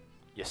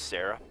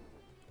Ysera.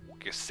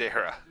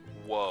 Ysera.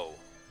 Whoa.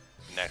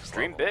 Next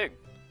Dream level. big.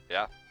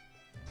 Yeah.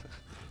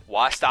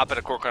 Why stop at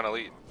a Kor'kon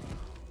Elite?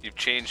 You've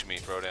changed me,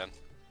 Frodan.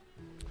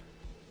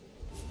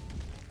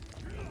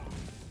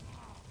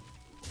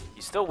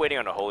 He's still waiting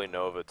on a Holy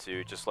Nova,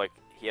 too. Just like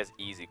he has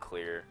easy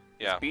clear.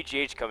 Yeah. His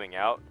BGH coming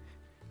out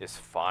is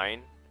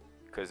fine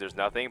because there's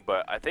nothing,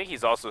 but I think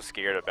he's also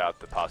scared about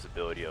the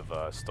possibility of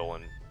a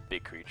stolen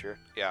big creature.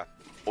 Yeah.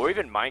 Or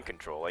even mind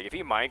control. Like if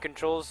he mind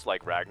controls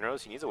like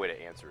Ragnaros, he needs a way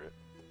to answer it.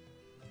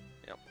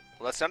 Yep.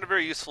 Well, that's not a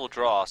very useful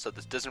draw, so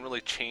this doesn't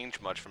really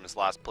change much from his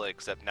last play,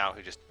 except now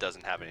he just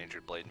doesn't have an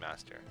Injured Blade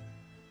Master.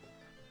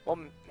 Well,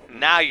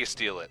 now you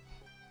steal it.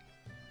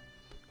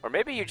 Or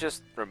maybe you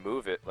just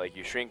remove it, like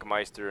you Shrink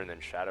Meister and then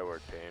Shadow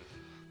Word Pain.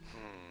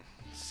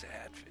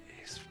 Sad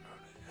face,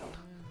 Frodan.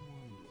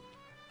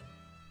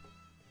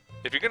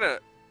 If you're gonna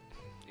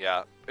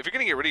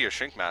get rid of your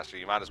Shrink Master,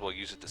 you might as well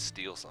use it to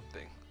steal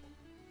something.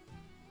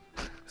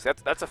 So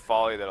that's a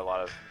folly that a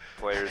lot of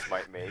players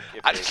might make.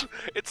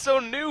 It's so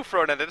new,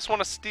 Frodan. I just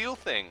want to steal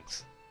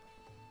things.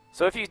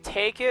 So if you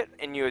take it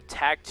and you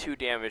attack 2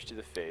 damage to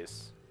the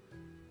face,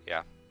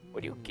 yeah,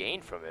 what do you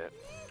gain from it?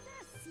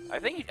 I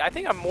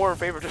think I'm more in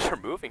favor of just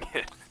removing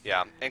it.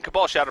 Yeah, and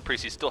Cabal Shadow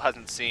Priest, he still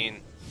hasn't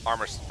seen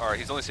armor, or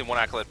he's only seen 1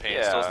 Acolyte Pain.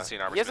 Yeah. Still hasn't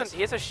seen armor.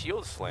 He has a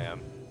Shield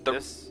Slam.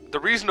 The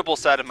reasonable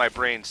side of my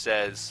brain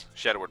says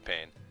Shadowward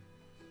Pain.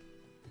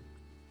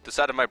 The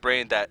side of my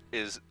brain that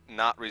is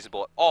not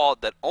reasonable at all,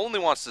 that only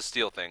wants to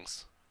steal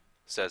things,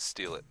 says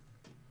steal it.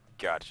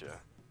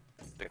 Gotcha.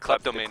 The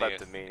kleptomaniac.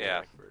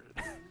 Yeah.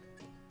 Version.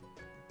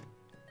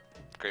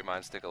 Great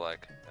minds think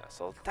alike. Yeah,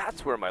 so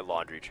that's where my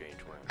laundry change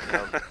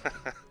went.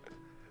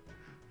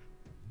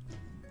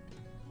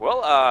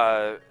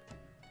 Well,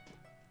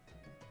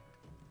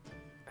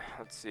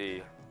 let's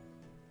see.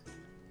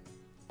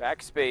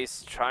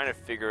 Backspace trying to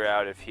figure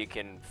out if he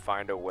can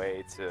find a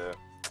way to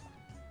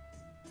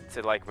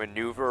like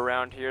maneuver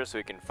around here, so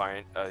he can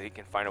find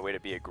a way to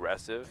be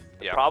aggressive.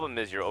 The problem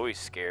is you're always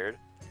scared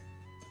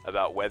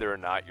about whether or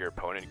not your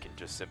opponent can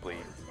just simply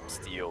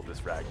steal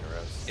this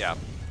Ragnaros. Yeah,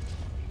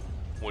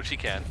 which he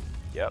can.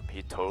 Yep,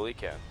 he totally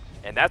can.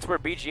 And that's where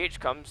BGH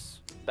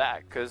comes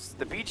back, because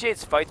the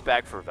BGH fights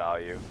back for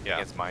value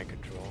against mind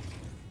control.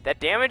 That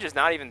damage is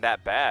not even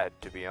that bad,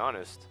 to be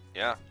honest.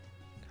 Yeah.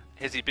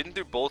 Has he been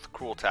through both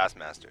Cruel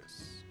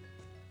Taskmasters?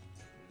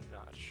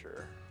 Not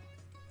sure.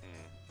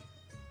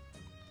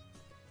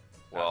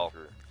 Well,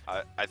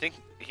 I think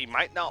he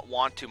might not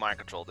want to mind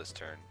control this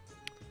turn.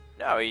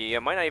 No, he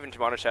might not even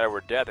want to Shadow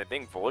Word Death. I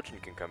think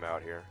Vol'jin can come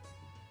out here.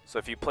 So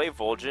if you play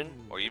Vol'jin...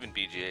 Or even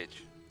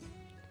BGH.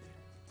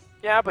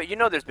 Yeah, but you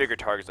know there's bigger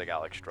targets like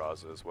Alex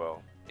Straza as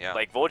well. Yeah.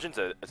 Like, Vol'jin's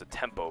a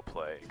tempo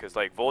play, because,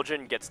 like,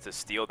 Vol'jin gets to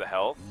steal the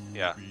health,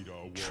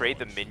 trade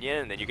the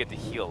minion, and then you get to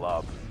heal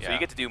up. Yeah. So you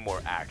get to do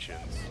more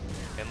actions.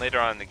 And later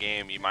on in the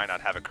game, you might not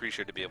have a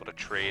creature to be able to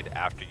trade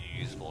after you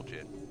use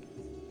Vol'jin.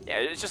 Yeah,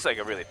 it's just, like,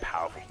 a really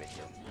powerful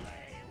minion.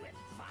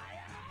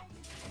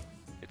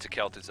 It's a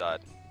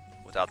Kel'Thuzad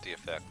without the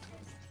effect.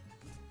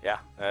 Yeah,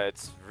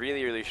 it's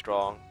really, really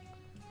strong.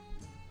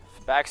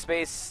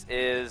 Backspace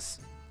is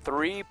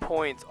 3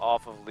 points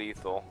off of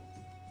lethal.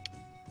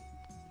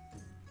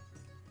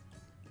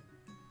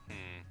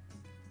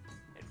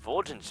 And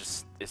Vol'jin's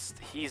just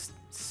his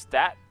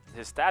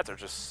stats are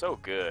just so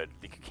good.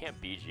 You can't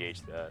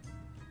BGH that.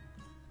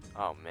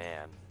 Oh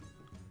man.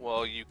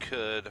 Well, you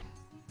could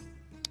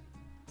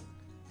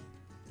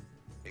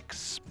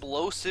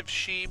Explosive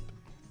Sheep,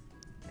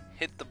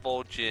 hit the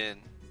Vol'jin,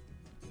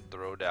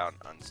 throw down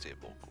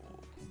Unstable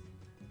Ghoul.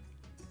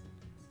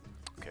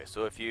 Okay,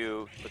 so if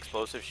you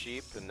Explosive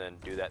Sheep and then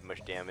do that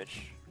much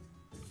damage,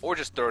 or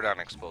just throw down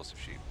Explosive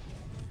Sheep.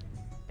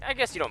 I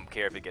guess you don't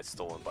care if it gets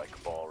stolen by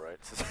Cabal, right?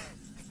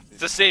 It's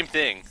the same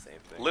thing. Same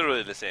thing.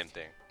 Literally the same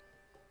thing.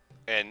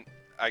 And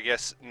I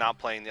guess not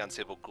playing the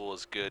Unstable Ghoul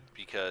is good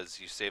because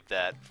you save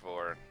that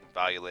for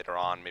value later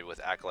on, maybe with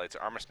Acolytes or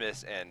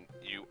Armorsmiths, and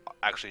you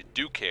actually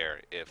do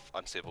care if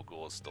Unstable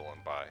Ghoul is stolen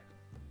by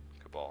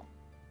Cabal.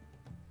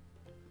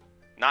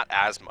 Not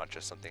as much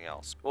as something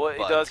else. Well, it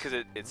does because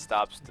it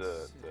stops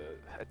the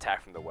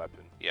attack from the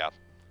weapon. Yeah.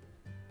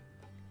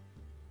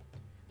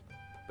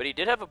 But he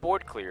did have a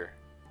board clear.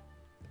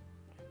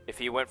 If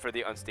he went for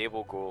the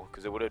Unstable Ghoul,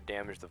 because it would have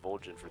damaged the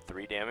Vol'jin for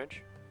 3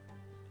 damage.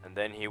 And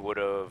then he would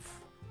have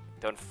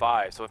done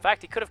 5. So in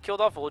fact, he could have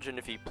killed off Vol'jin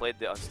if he played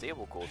the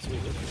Unstable Ghoul too.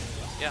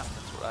 Yeah,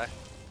 that's what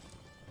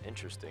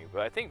Interesting.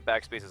 But I think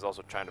Backspace is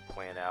also trying to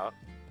plan out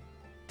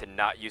to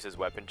not use his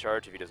weapon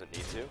charge if he doesn't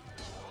need to.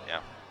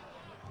 Yeah.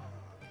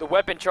 The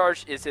weapon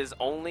charge is his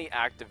only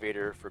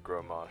activator for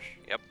Grommash.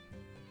 Yep.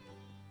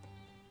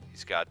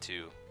 He's got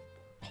to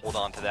hold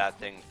on to that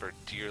thing for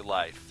dear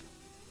life.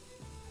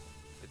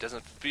 It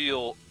doesn't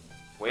feel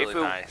really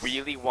Weifu nice.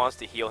 really wants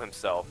to heal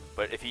himself,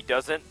 but if he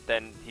doesn't,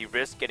 then he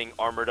risks getting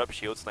armored up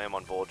Shield Slam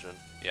on Vol'jin.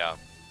 Yeah.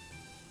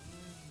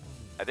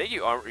 I think you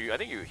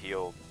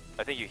heal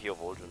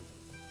Vol'jin.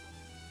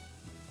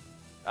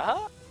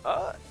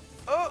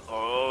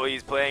 Oh,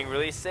 he's playing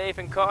really safe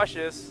and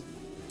cautious.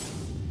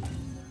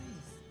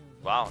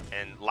 Wow,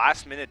 and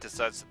last minute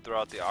decides to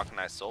throw out the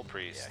Arcanized Soul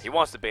Priest. Yeah, he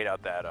wants to bait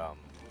out that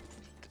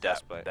the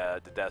Death Bite.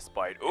 The Death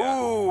Bite.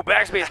 Ooh,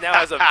 Backspace now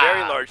has a very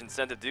large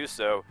incentive to do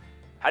so.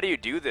 How do you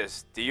do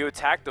this? Do you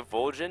attack the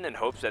Vol'jin in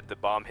hopes that the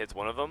bomb hits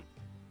one of them?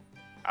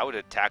 I would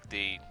attack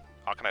the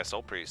Arcanized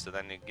Soul Priest, so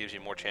then it gives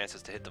you more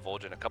chances to hit the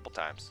Vol'jin a couple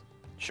times.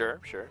 Sure.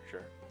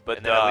 But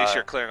and then at least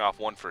you're clearing off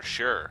one for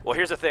sure. Well,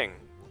 here's the thing.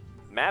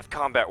 Math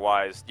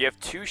combat-wise, you have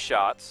 2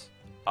 shots,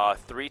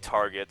 3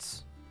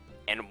 targets,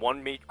 and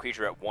 1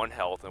 creature at 1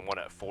 health and 1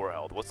 at 4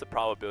 health. What's the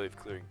probability of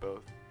clearing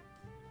both?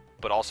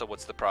 But also,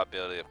 what's the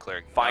probability of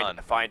clearing none?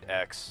 Find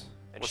X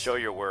and show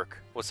your work.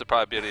 What's the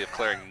probability of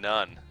clearing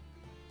none?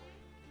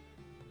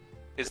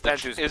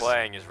 Depends who's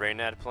playing. Is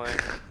Reynad playing?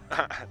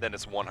 Then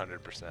it's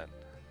 100%.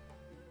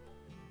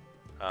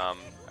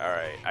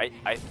 Alright,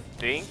 I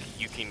think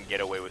you can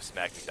get away with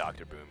smacking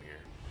Dr. Boom here.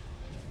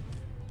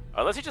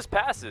 Unless he just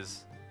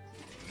passes.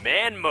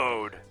 Man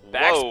mode.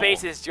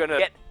 Backspace is gonna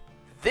get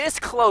this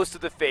close to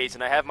the face,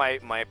 and I have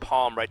my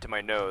palm right to my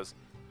nose.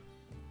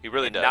 He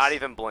really does. Not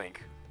even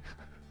blink.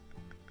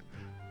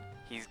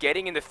 He's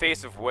getting in the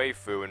face of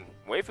Weifu, and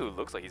Weifu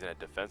looks like he's in a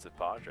defensive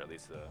posture, at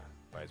least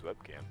by his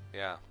webcam.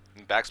 Yeah,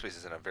 and Backspace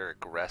is in a very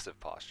aggressive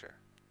posture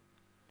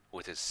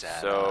with his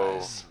sad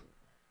eyes.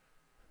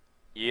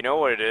 You know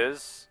what it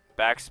is?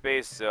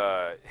 Backspace,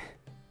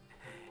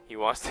 he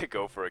wants to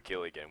go for a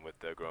kill again with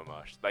the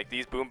Grommash. Like,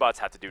 these boombots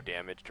have to do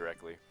damage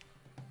directly.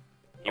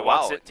 He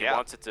wants it. He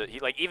wants it to.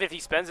 Even if he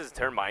spends his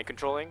turn mind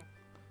controlling,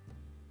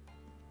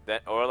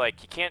 that or like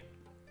he can't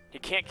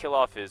kill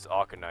off his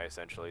Akanai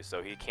essentially,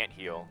 so he can't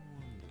heal.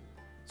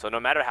 So no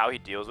matter how he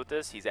deals with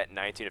this, he's at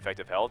 19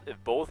 effective health.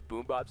 If both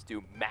boombots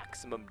do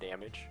maximum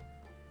damage,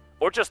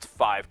 or just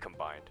 5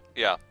 combined.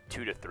 Yeah.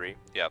 2 to 3.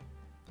 Yep.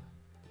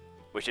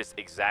 Which is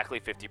exactly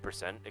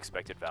 50%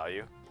 expected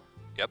value.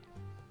 Yep.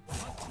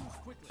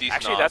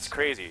 Actually, that's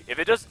crazy. If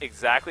it does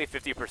exactly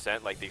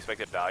 50% like the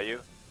expected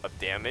value of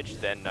damage,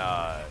 then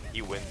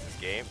he wins this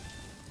game.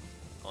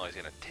 Oh, he's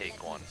gonna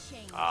take one.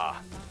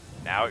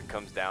 Now it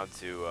comes down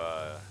to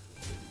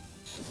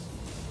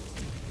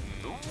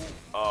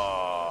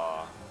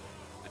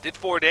It did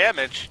 4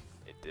 damage.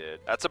 did.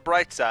 That's a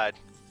bright side,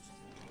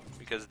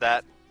 because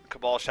that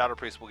Cabal Shadow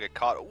Priest will get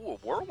caught. Ooh, a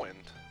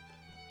Whirlwind.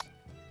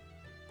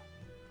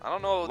 I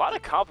don't know. A lot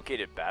of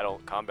complicated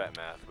combat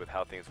math with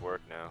how things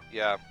work now.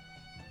 Yeah.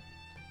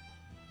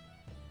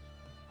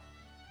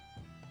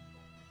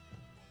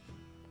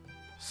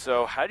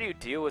 So how do you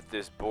deal with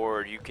this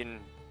board? You can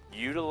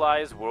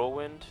utilize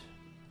Whirlwind.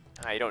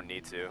 You don't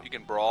need to. You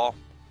can Brawl.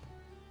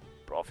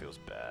 Brawl feels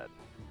bad,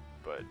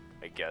 but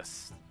I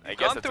guess You've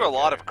guess gone it's through a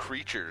lot okay. of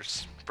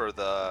creatures for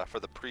the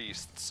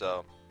priest,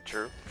 so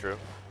True.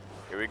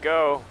 Here we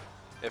go.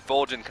 if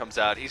Vol'jin comes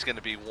out, he's going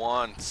to be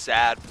one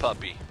sad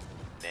puppy.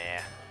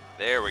 Nah.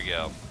 There we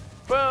go.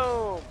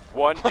 Boom.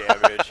 1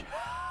 damage.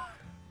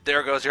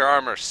 There goes your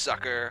armor,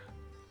 sucker.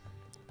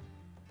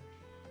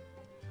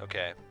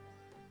 Okay.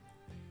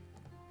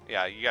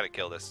 Yeah, you got to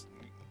kill this.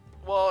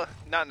 Well,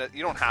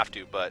 you don't have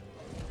to, but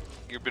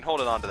you've been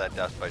holding on to that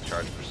Death by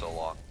Charge for so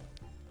long.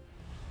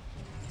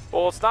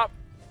 Well, it's not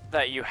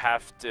that you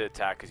have to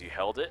attack because you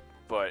held it,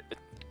 but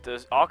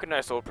the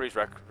Alkanite Soul Priest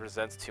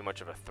represents too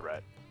much of a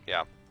threat.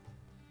 Yeah.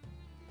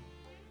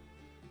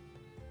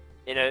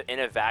 In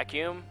a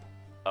vacuum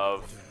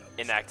of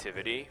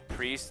inactivity,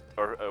 Priest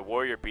or a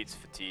Warrior beats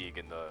Fatigue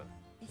in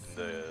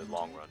the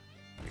long run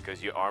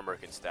because your armor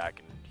can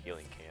stack and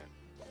healing can't.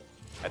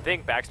 I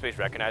think Backspace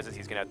recognizes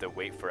he's gonna have to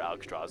wait for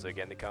Alexstrasza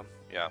again to come.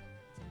 Yeah.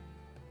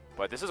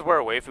 But this is where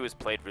Weifu has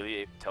played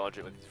really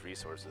intelligent with his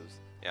resources.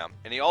 Yeah.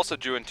 And he also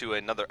drew into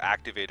another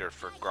activator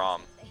for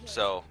Grom,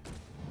 so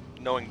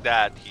knowing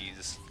that,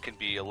 can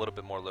be a little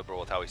bit more liberal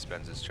with how he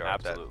spends his charge.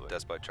 Absolutely. That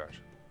Death by Charge.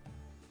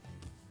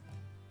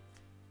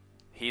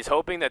 He's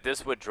hoping that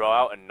this would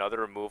draw out another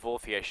removal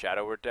if he has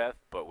Shadow or Death,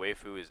 but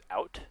Weifu is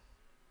out.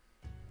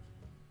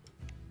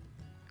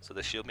 So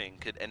the Shield Maiden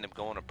could end up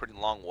going a pretty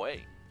long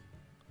way.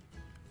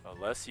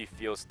 Unless he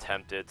feels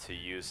tempted to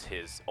use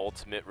his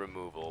ultimate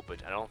removal,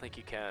 but I don't think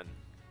he can.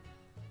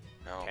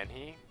 No. Can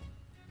he?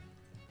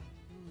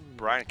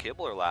 Brian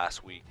Kibler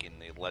last week in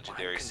the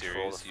Legendary Mind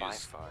Control Series to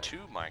used 5/5. 2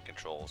 Mind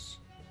Controls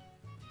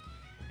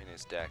in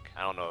his deck.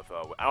 I don't know if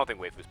I don't think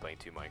Weifu's playing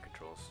 2 mind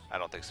controls. I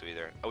don't think so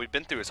either. We've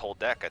been through his whole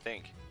deck, I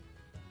think.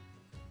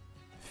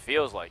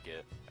 Feels like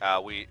it.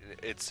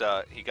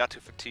 He got to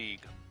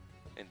Fatigue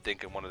in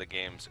think in one of the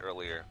games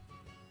earlier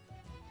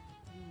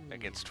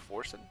against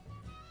Forsen.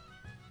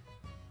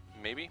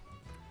 Maybe?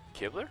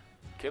 Kibler?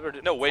 Kibler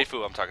did No,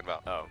 Weifu I'm talking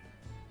about. Oh.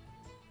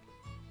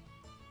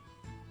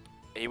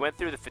 He went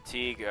through the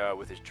Fatigue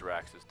with his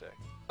Jirax's deck.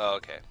 Oh,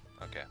 okay.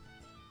 Okay.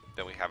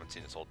 Then we haven't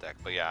seen his whole deck,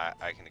 but yeah,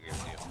 I can agree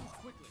with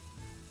you.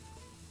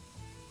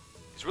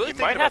 He's really You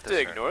thinking might about have to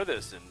this turn. ignore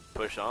this and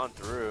push on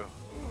through.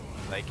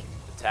 Like,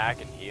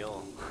 attack and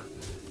heal.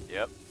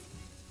 Yep.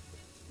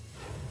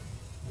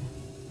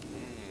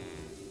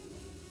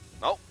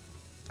 Oh,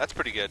 that's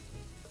pretty good.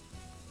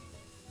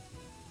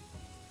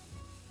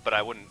 But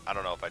I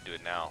don't know if I'd do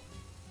it now.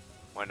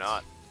 Why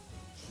not?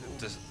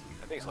 Just,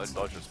 I think Sledge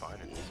Belcher's fine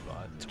in this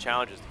spot. The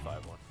challenge is the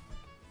 5-1.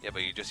 yeah,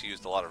 but you just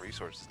used a lot of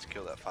resources to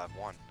kill that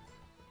 5-1.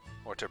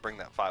 Or to bring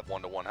that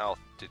 5-1 to 1 health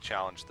to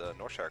challenge the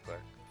Northshire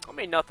Cleric. I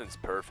mean, nothing's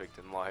perfect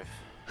in life.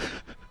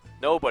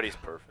 Nobody's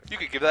perfect. You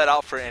could give that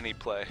out for any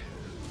play.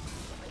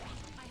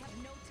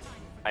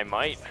 I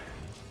might.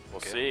 We'll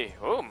Okay. see.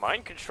 Oh,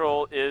 Mind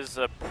Control is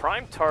a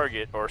prime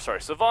target, or sorry,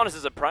 Sylvanas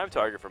is a prime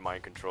target for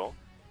Mind Control.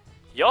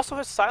 He also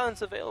has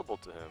Silence available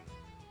to him.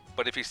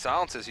 But if he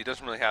silences, he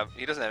doesn't have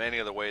any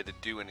other way to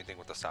do anything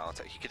with the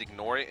silence. He could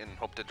ignore it and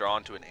hope to draw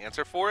into an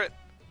answer for it.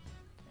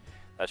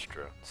 That's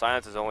true.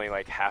 Silence is only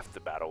like half the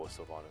battle with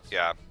Sylvanas.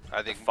 Yeah,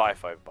 I The think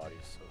 5/5 body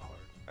is so hard.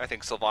 I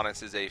think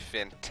Sylvanas is a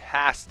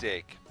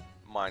fantastic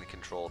mind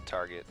control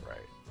target. Right.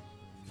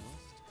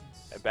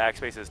 And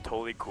Backspace is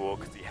totally cool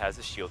because he has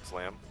a Shield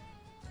Slam.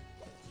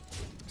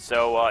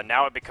 So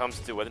now it becomes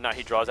to whether or not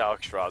he draws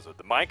Alexstrasza.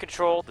 The Mind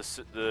Control,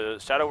 the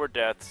Shadow Word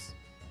Deaths.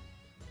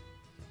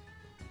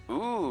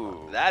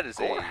 Ooh, That is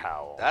Gore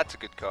Howl. that's a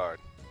good card.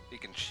 He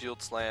can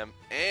shield slam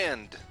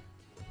and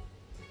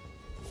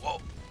whoa.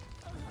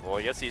 Well,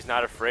 I guess he's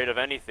not afraid of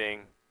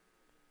anything.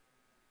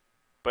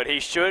 But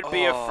he should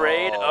be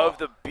afraid of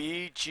the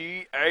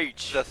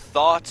BGH. The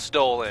thought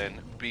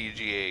stolen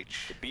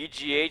BGH. The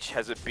BGH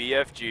has a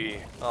BFG.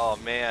 Oh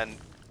man,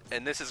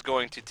 and this is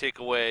going to take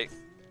away.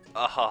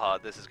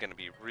 This is going to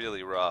be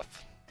really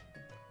rough.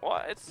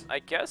 Well, I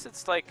guess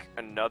it's like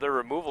another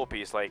removal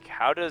piece. Like,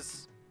 how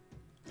does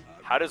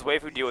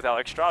Weifu deal with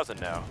Alexstrasza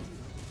now?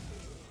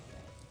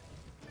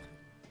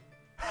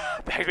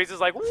 Backspace is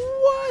like,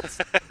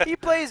 what? He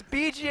plays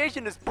BGH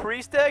in his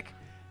priest deck?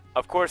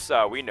 Of course,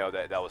 we know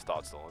that was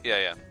thought stolen.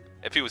 Yeah.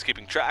 If he was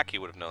keeping track, he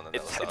would have known that.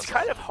 It's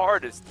kind of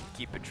hard to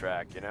keep a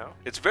track, you know?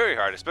 It's very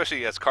hard,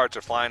 especially as cards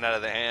are flying out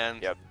of the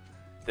hand. Yep.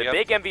 The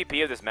big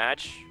MVP of this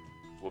match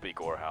will be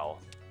Gore Howl.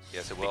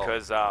 Yes, it will.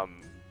 Because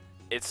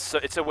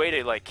it's a way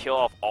to like kill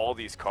off all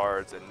these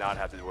cards and not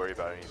have to worry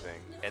about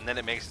anything. And then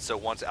it makes it so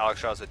once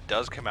Alexstrasza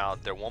does come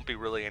out, there won't be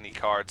really any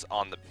cards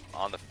on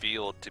the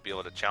field to be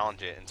able to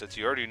challenge it. And since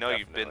you already know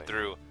you've been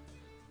through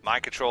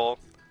Mind Control,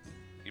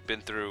 you've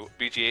been through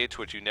BGH,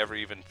 which you never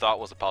even thought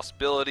was a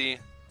possibility.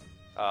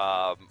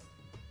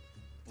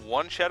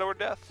 one Shadow or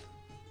Death?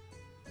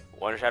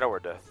 One Shadow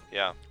Word Death.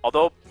 Yeah.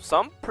 Although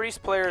some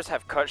Priest players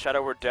have cut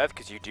Shadow Word Death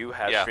because you do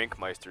have Yeah.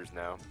 Shrinkmeisters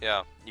now.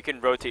 Yeah. You can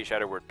rotate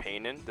Shadow Word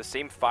Pain in. The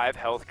same 5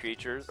 health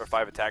creatures, or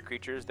 5 attack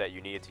creatures that you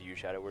needed to use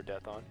Shadow Word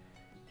Death on,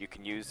 you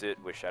can use it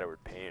with Shadow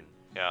Word Pain.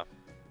 Yeah.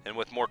 And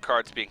with more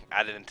cards being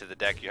added into the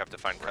deck, you have to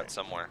find cuts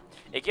somewhere.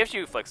 It gives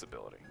you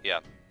flexibility.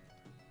 Yeah.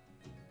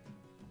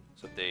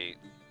 So they,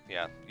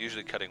 yeah,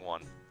 usually cutting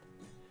one.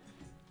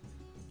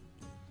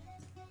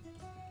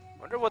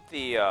 Wonder what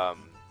the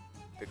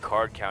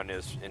card count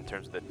is in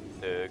terms of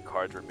the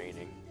cards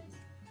remaining.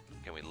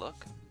 Can we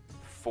look?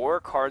 4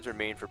 cards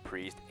remain for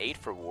Priest, 8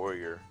 for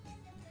Warrior.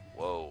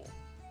 Whoa.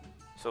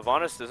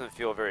 Sylvanas doesn't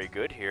feel very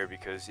good here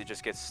because he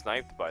just gets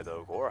sniped by the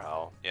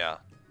Gorehowl. Yeah.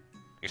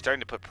 You're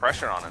starting to put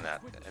pressure on in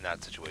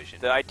that situation.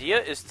 The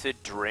idea is to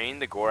drain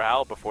the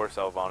Gorehowl before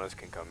Sylvanas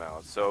can come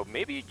out. So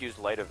maybe you'd use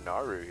Light of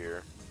Naru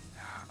here.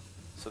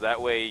 So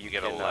that way you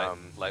get can a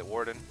light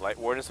warden. Light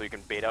warden, so you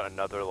can bait out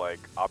another like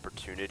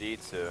opportunity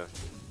to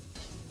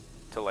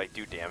like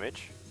do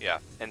damage. Yeah.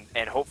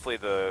 And hopefully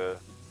the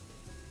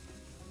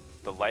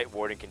light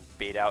warden can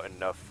bait out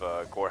enough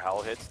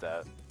Gorehowl hits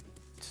that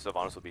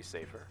Sylvanas will be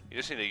safer. You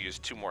just need to use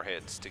 2 more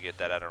hits to get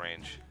that out of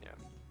range. Yeah.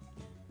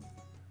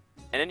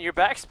 And in your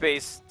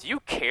backspace, do you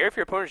care if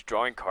your opponent's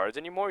drawing cards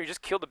anymore? You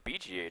just kill the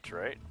BGH,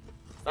 right?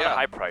 It's not a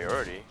high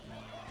priority.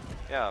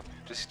 Yeah,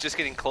 just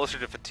getting closer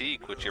to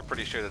fatigue, which you're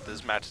pretty sure that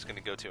this match is going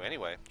to go to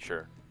anyway.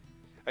 Sure.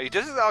 He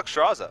does his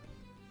Alexstrasza,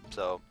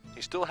 so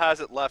he still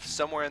has it left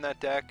somewhere in that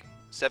deck.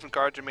 7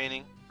 cards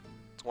remaining.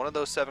 It's one of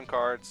those 7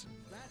 cards.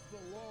 That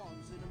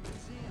belongs in a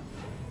museum.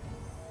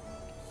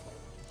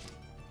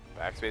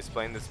 Backspace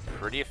playing this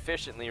pretty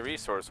efficiently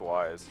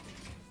resource-wise.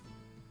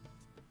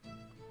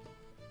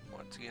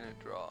 What's he going to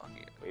draw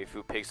here?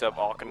 Weifu picks up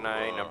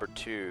Alkanai number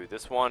 2.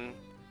 This one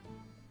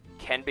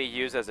can be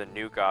used as a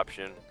nuke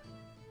option.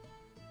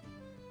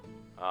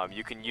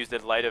 You can use the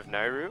Light of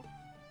Nairu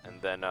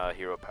and then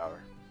Hero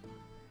Power.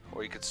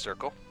 Or you could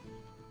circle.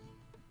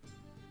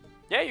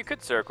 Yeah, you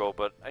could circle,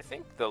 but I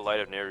think the Light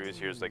of Nairu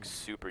here is like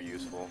super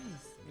useful.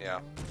 Yeah.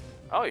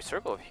 Oh, he's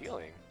Circle of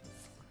Healing.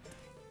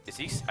 Is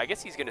he? I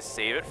guess he's gonna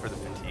save it for the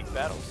fatigue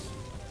battles.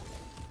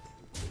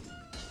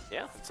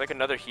 Yeah, it's like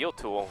another heal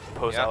tool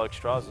post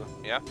Alexstrasza.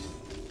 Yeah.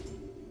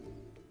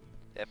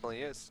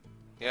 Definitely is.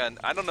 Yeah, and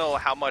I don't know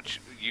how much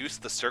use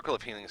the Circle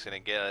of Healing is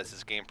going to get as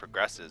this game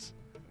progresses.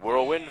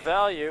 Whirlwind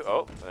value.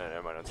 Oh,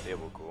 never mind.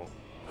 Unstable. Cool.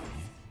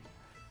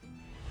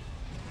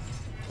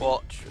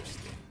 Well,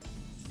 Interesting.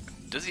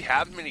 does he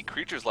have many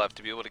creatures left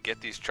to be able to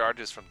get these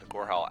charges from the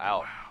Gorehowl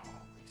out? Wow.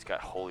 He's got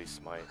Holy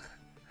Smite.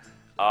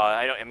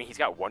 I mean, he's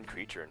got 1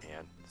 creature in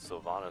hand.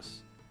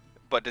 Sylvanas.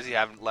 But does he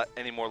have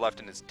any more left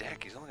in his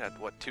deck? He's only got,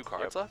 what, 2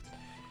 cards left?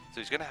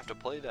 So he's going to have to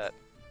play that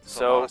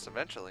Sylvanas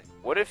eventually.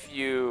 What if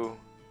you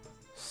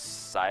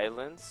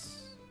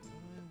silence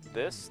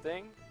this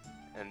thing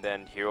and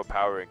then Hero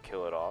Power and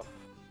kill it off?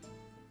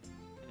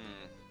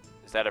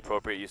 Is that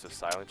appropriate use of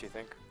silence, you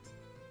think?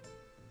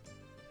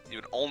 You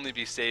would only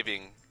be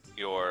saving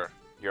your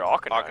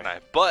Alkanai.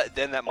 But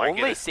then that might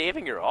Only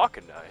saving your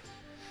Alkanai.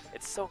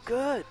 It's so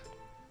good.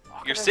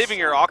 You're Alkanai's saving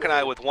your so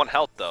Alkanai good. with 1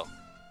 health, though.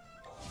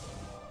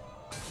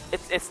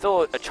 It's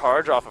still a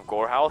charge off of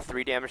Gorehowl,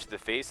 3 damage to the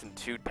face and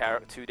 2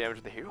 damage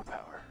to the Hero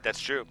Power.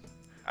 That's true.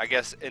 I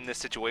guess in this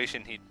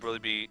situation, he'd really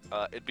be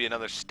it'd be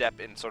another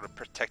step in sort of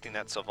protecting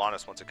that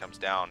Sylvanas once it comes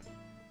down.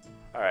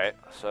 All right,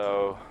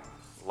 so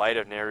Light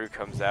of Nehru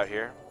comes out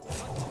here.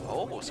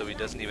 Oh, so he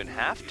doesn't even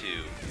have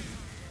to.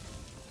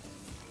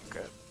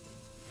 Okay.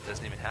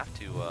 Doesn't even have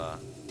to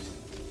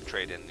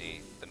trade in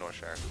the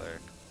Northshire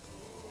Cleric.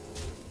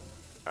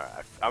 All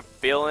right, I'm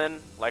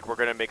feeling like we're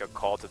gonna make a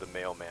call to the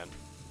mailman.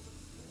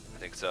 I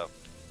think so.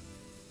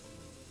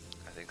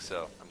 I think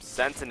so. I'm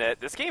sensing it.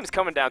 This game's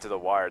coming down to the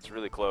wire. It's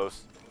really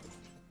close.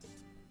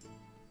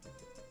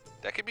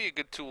 That could be a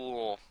good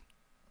tool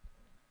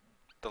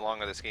the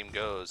longer this game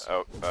goes.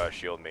 Oh,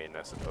 Shield Maiden,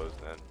 I suppose,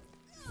 then.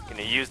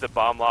 Gonna use the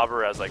Bomb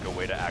Lobber as like a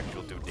way to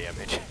actually do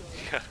damage.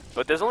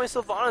 But there's only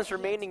Sylvanas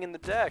remaining in the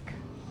deck.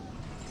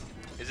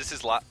 Is this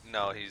his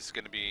No, he's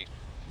gonna be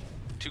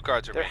 2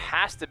 cards There remaining.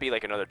 has to be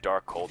like another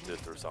Dark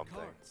Cultist or something.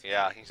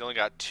 Yeah, he's only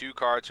got 2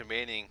 cards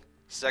remaining.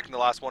 Second to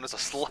last one is a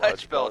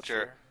Sludge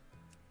Belcher.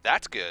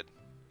 That's good.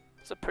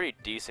 It's a pretty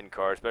decent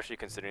card, especially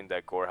considering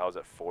that Gorehowl's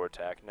at 4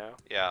 attack now.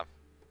 Yeah.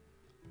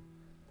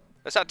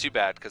 That's not too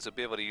bad, because he'll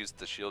be able to use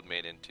the Shield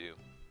Maiden too.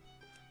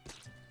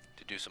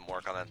 To do some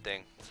work on that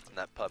thing, on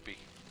that puppy.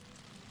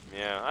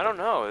 Yeah, I don't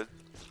know.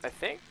 I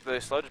think the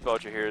Sludge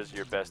Belcher here is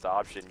your best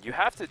option. You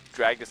have to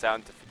drag this out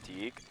into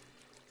fatigue,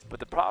 but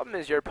the problem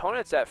is your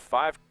opponent's at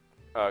 5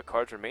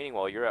 cards remaining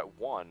while you're at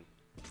 1.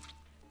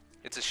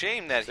 It's a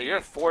shame that So you're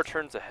 4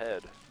 turns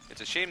ahead. It's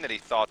a shame that he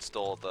thought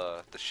stole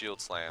the Shield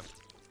Slam.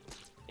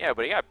 Yeah,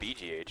 but he got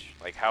BGH.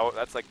 Like how?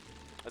 That's like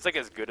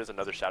as good as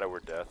another Shadow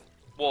Word Death.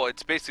 Well,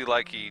 it's basically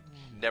like he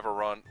never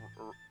ran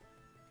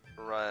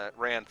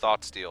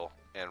Thought Steal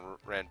and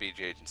ran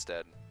BGH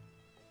instead.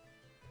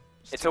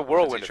 It's a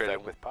whirlwind Since he traded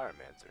effect with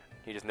Pyromancer.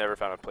 He just never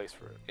found a place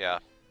for it. Yeah.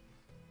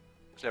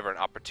 There's never an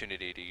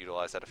opportunity to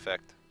utilize that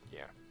effect.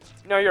 Yeah.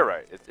 No, you're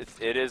right.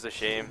 It is a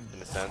shame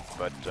in a sense,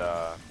 but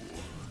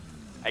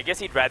I guess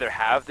he'd rather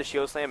have the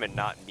Shield Slam and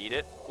not need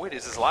it. Wait,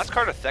 is his last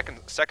card a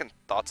second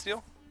Thought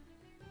Steal?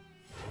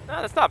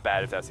 No, that's not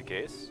bad if that's the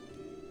case.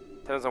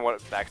 Depends on what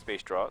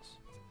backspace draws.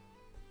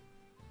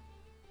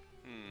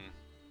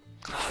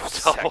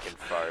 Second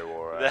Fire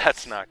War.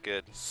 That's not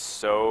good.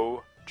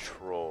 So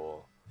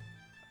troll.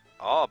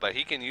 Oh, but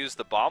he can use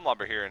the Bomb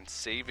Lobber here and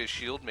save his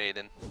Shield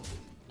Maiden.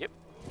 Yep.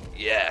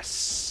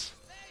 Yes.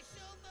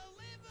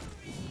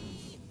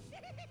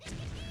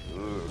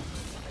 Ooh,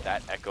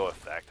 that echo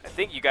effect. I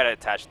think you gotta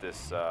attach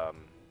this. You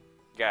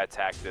gotta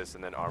attack this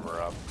and then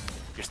armor up.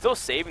 You're still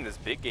saving this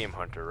big game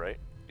hunter, right?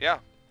 Yeah.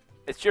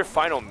 It's your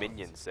final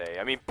minion, say.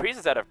 I mean, Priest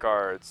is out of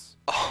cards.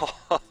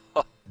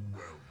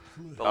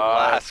 The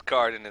last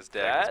card in his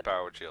deck is that-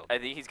 Power Shield. I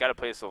think he's got to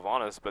play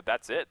Sylvanas, but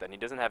that's it. Then he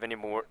doesn't have any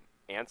more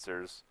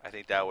answers. I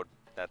think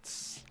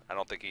that's. I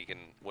don't think he can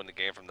win the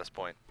game from this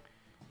point.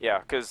 Yeah,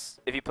 because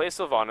if he plays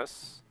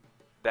Sylvanas,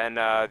 then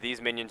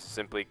these minions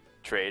simply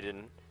trade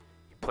and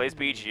he plays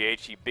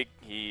BGH.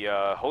 He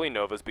Holy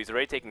Novas, but he's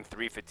already taking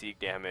 3 fatigue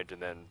damage,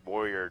 and then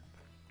Warrior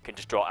can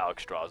just draw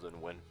Alexstrasza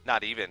and win.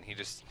 Not even. He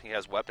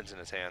has weapons in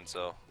his hand,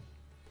 so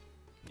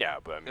Yeah,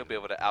 but I mean, he'll be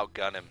able to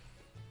outgun him.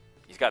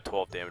 he's got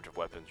 12 damage of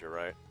weapons. You're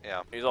right.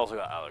 Yeah. He's also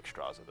got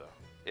Alexstrasza though.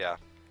 Yeah.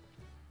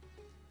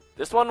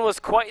 This one was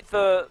quite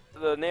the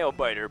nail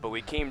biter, but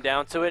we came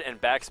down to it, and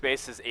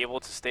backspace is able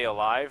to stay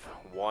alive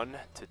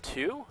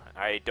 1-2.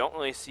 I don't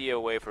really see a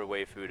way for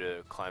Weifu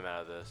to climb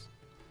out of this.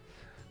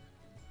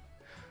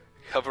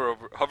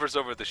 Hovers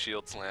over the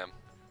Shield Slam.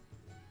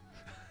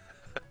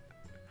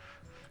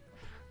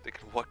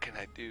 Thinking, what can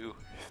I do?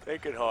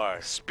 Think it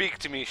hard. Speak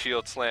to me,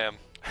 Shield Slam.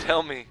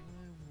 Tell me.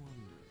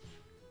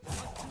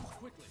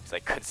 It's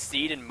like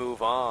concede and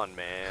move on,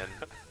 man.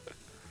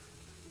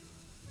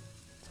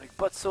 It's like,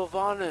 but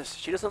Sylvanas,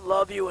 she doesn't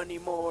love you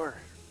anymore.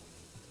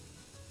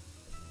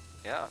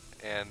 Yeah,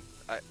 and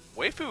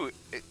Weifu,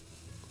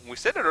 we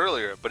said it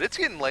earlier, but it's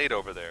getting late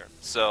over there.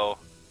 So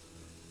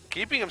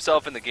keeping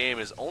himself in the game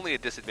is only a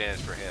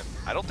disadvantage for him.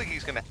 I don't think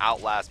he's going to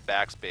outlast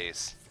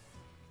backspace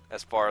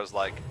as far as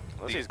like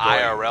Unless the he's going-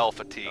 IRL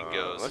fatigue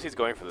goes. Unless he's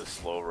going for the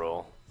slow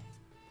roll.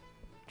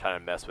 Trying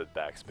to mess with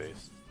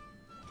backspace.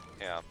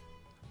 Yeah.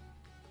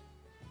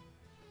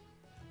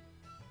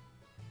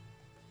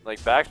 Like,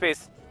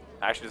 backspace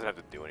actually doesn't have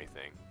to do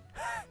anything.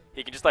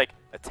 He can just, like,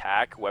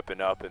 attack,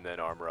 weapon up, and then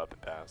armor up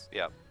and pass.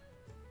 Yeah.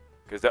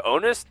 Because the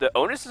onus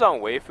is on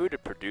Weifu to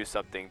produce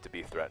something to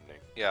be threatening.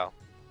 Yeah.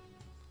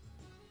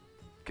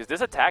 Because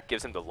this attack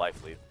gives him the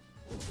life lead.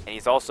 And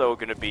he's also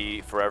going to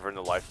be forever in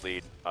the life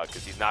lead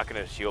because he's not going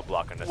to shield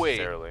block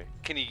unnecessarily. Wait,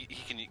 can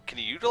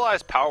he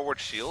utilize Power Word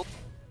Shield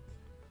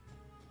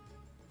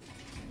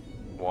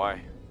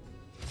Why?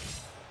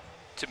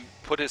 to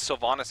put his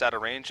Sylvanas out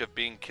of range of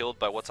being killed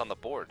by what's on the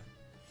board?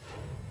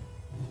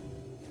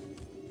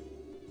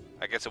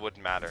 I guess it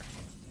wouldn't matter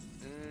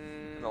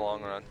in the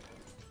long run.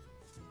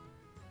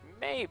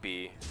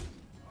 Maybe.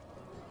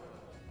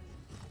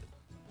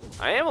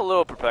 I am a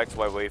little perplexed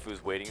why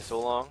Weifu's waiting so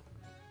long.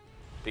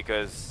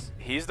 Because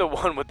he's the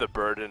one with the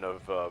burden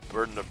of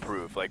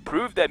proof. Like,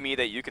 prove that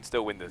you can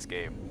still win this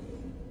game.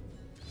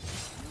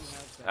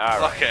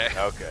 Alright. Okay.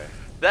 Okay.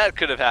 That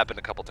could have happened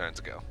a couple turns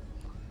ago.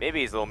 Maybe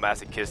he's a little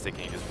masochistic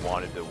and he just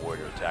wanted the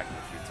warrior to attack him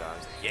a few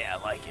times. Yeah,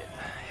 I like it.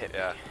 Hit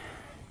Yeah. me.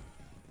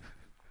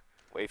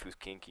 Weifu's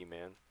kinky,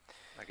 man.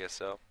 I guess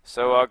so.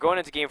 So going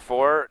into game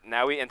 4,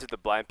 now we enter the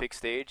blind pick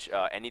stage.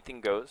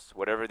 Anything goes.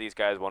 Whatever these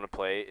guys want to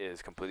play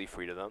is completely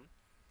free to them.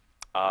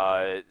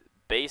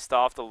 Based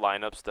off the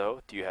lineups,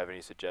 though, do you have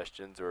any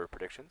suggestions or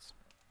predictions?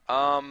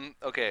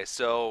 Okay,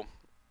 so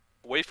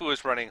Weifu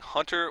is running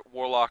Hunter,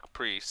 Warlock,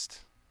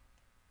 Priest,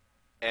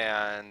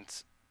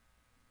 and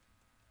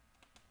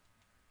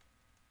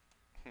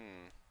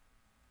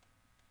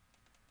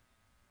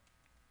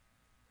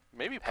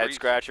maybe Head Priest.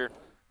 scratcher.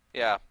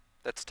 Yeah,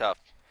 that's tough.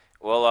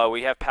 Well,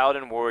 we have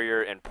Paladin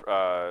Warrior and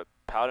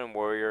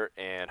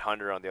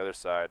Hunter on the other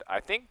side. I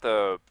think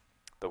the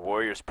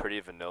Warrior's pretty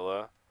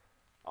vanilla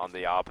on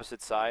the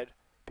opposite side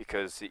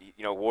because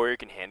Warrior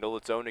can handle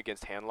its own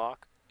against handlock.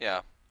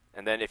 Yeah.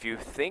 And then if you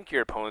think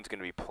your opponent's going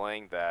to be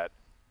playing that,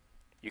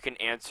 you can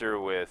answer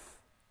with.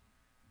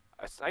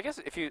 I guess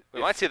We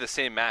might see the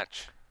same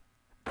match.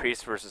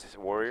 Priest versus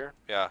Warrior.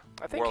 Yeah.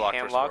 I think Warlock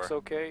versus handlock's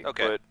Warrior. okay.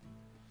 Okay. But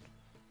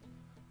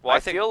Well, I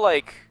feel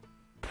like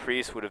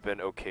Priest would have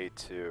been okay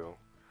too.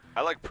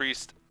 I like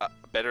Priest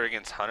better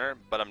against Hunter,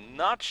 but I'm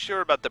not sure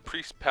about the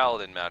Priest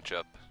Paladin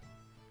matchup.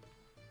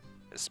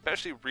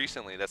 Especially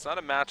recently, that's not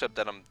a matchup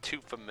that I'm too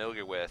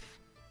familiar with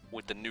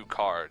the new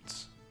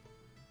cards.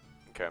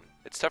 Okay.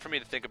 It's tough for me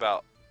to think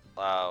about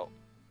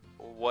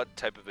what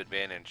type of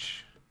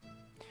advantage.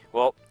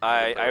 Well,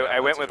 play I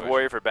that went with situation.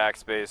 Warrior for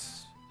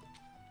backspace.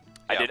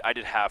 Yeah. I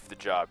did half the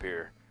job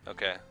here.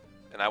 Okay,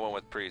 and I went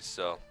with Priest,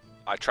 so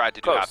I tried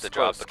to do Close, half the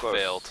job, close, but close.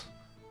 failed.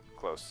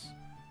 Close.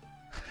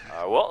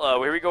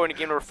 Here we go into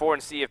game number 4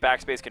 and see if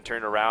backspace can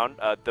turn around.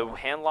 The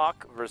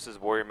handlock versus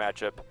Warrior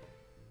matchup,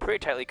 pretty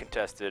tightly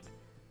contested.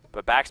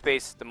 But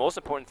backspace, the most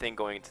important thing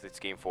going into this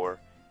game 4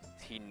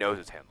 is he knows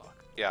his hand lock.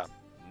 Yeah.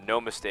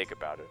 No mistake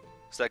about it.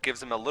 So that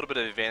gives him a little bit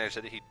of advantage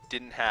that he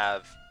didn't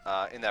have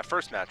in that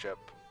first matchup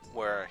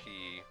where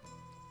he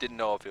didn't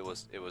know if it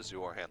was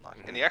your hand lock.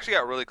 And he actually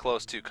got really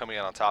close to coming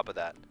out on top of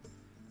that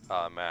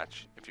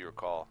match, if you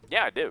recall.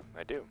 Yeah, I do.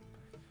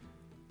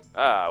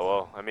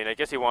 Well, I mean, I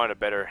guess he wanted a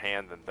better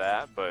hand than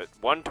that, but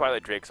one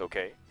Twilight Drake's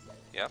okay.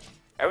 Yeah.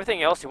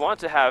 Everything else, he wanted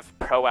to have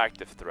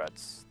proactive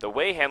threats. The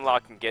way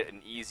handlock can get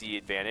an easy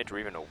advantage or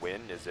even a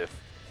win is if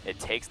it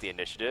takes the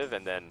initiative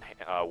and then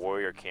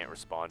Warrior can't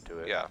respond to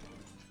it. Yeah.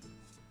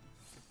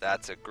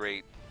 That's a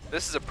great...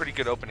 This is a pretty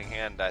good opening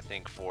hand, I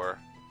think, for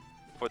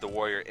the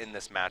Warrior in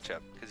this matchup.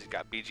 Because he's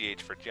got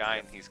BGH for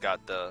Giant, he's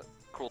got the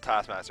Cruel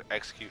Taskmaster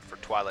Execute for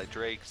Twilight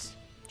Drakes.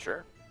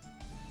 Sure.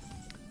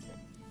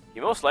 He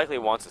most likely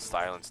wants a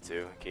silence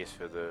too, in case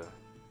for the...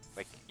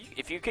 Like,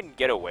 if you can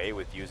get away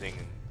with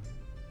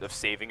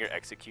saving your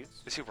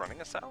executes. Is he running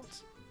a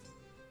silence?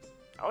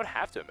 I would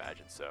have to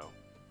imagine so.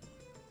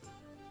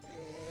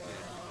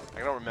 I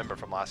don't remember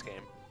from last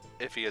game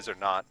if he is or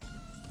not.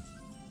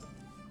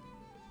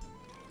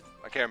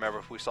 I can't remember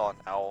if we saw an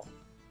owl.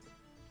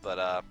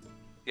 But,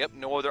 yep,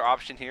 no other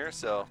option here,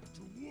 so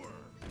I'm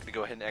going to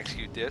go ahead and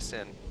execute this.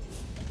 And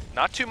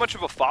not too much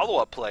of a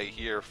follow-up play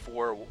here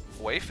for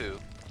Weifu.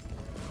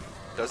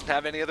 Doesn't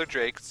have any other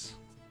Drakes.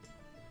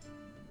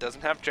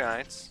 Doesn't have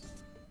Giants.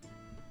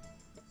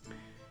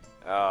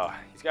 Oh,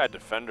 he's got a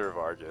Defender of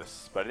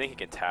Argus, but I think he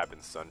can tap in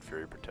Sun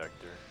Fury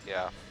Protector.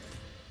 Yeah.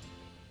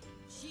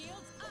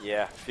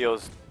 Yeah,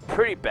 feels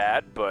pretty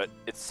bad, but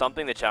it's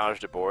something to challenge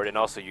the board, and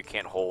also you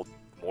can't hold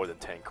more than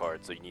 10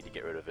 cards, so you need to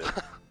get rid of it.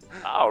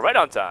 Oh, right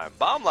on time.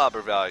 Bomb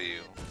lobber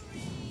value.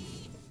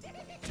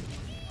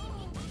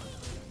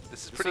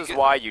 This is pretty This is good.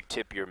 why you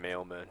tip your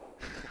mailmen,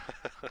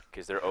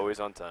 because they're always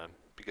on time.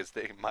 Because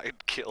they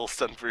might kill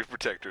Sun Fury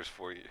Protectors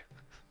for you.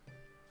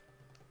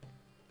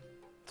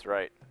 That's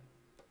right.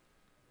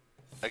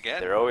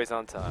 Again? They're always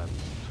on time.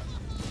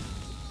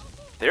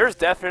 There's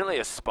definitely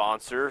a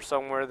sponsor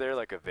somewhere there,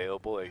 like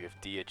available, like if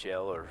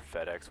DHL or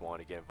FedEx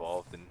want to get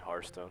involved in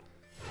Hearthstone.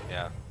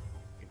 Yeah.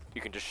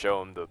 You can just show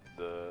them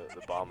the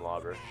bomb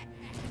lobber.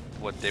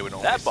 What they would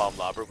only That bomb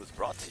lobber was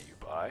brought to you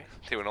by.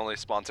 They would only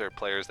sponsor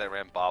players that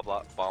ran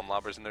bomb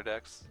lobbers in their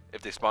decks.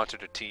 If they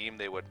sponsored a team,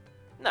 they would.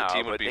 No, the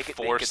team would but be they could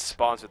forced.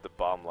 sponsor the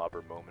bomb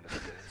lobber moment of the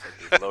game.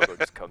 It's like the logo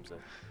just comes in.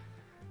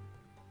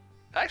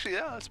 Actually,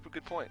 yeah, that's a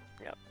good point.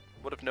 Yeah.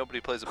 What if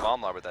nobody plays a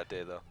bomb lobber that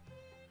day, though?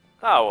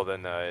 Oh, well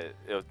then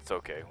it's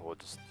okay. We'll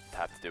just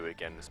have to do it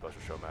again in a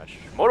special show match.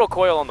 Mortal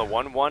Coil on the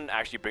 1-1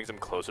 actually brings him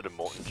closer to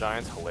Molten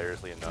Giants,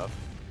 hilariously enough.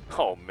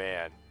 Oh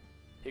man.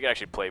 He can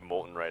actually play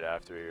Molten right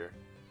after here.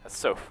 That's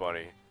so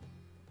funny.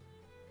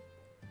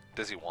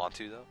 Does he want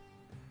to, though?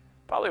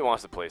 Probably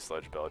wants to play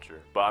Sludge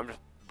Belcher,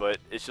 but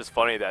it's just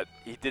funny that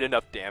he did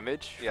enough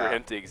damage for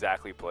him to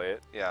exactly play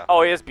it. Yeah.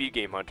 Oh, he has Beat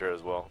Game Hunter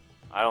as well.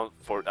 I don't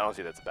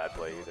see that's a bad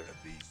play either.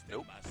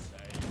 Nope.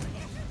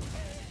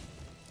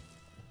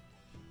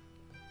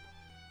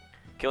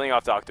 Killing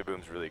off Dr.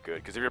 Boom's really good,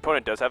 because if your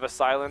opponent does have a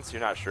silence,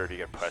 you're not sure if you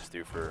can press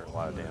through for a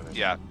lot of damage.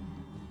 Yeah.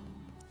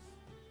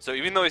 So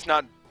even though he's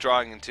not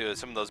drawing into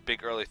some of those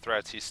big early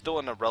threats, he's still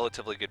in a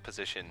relatively good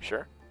position.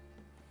 Sure.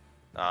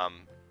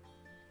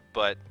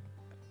 But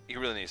he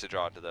really needs to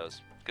draw into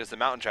those, because the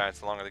Mountain Giants,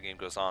 the longer the game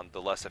goes on,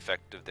 the less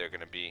effective they're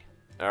going to be.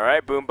 All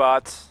right,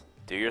 Boombots,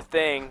 do your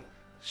thing.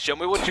 Show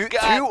me what you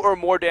got. 2 or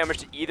more damage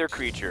to either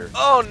creature.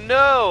 Oh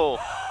no!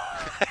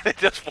 It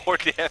does 4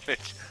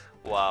 damage.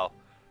 Wow.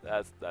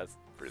 That's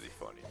really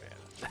funny,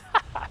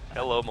 man.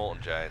 Hello,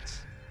 Molten Giants.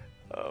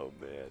 Oh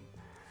man.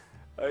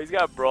 He's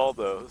got Brawl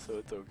though, so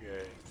it's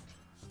okay.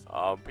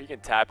 But he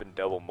can tap and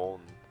double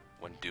Molten.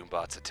 When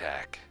Doombots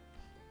attack.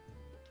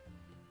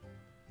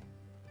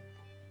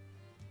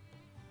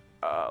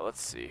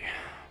 Let's see.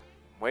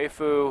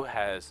 Weifu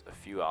has a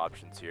few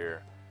options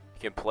here. He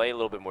can play a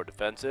little bit more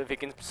defensive. He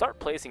can start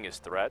placing his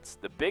threats.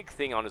 The big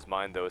thing on his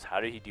mind though is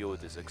how did he deal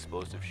with his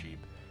explosive sheep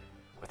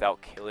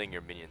without killing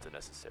your minions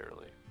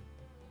unnecessarily.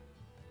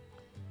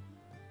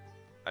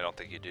 I don't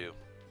think you do.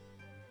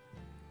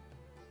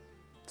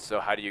 So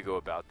how do you go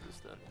about this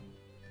then?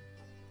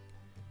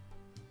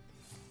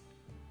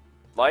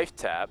 Life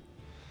tap.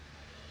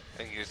 I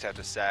think you just have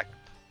to sack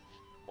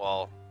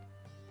while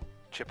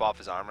chip off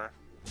his armor.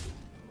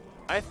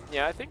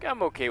 Yeah, I think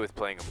I'm okay with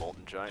playing a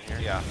Molten Giant here.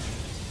 Yeah.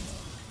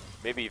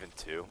 Maybe even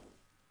 2.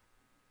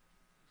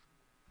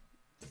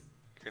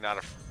 You're not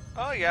a...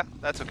 Oh yeah,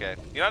 that's okay.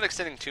 You're not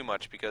extending too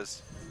much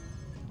because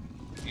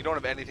you don't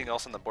have anything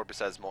else on the board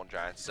besides Molten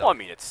Giants. So. Well, I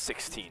mean, it's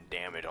 16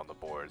 damage on the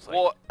board. It's like,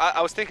 Well,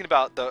 I was thinking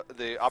about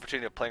the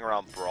opportunity of playing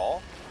around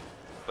Brawl,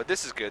 but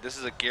this is good. This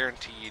is a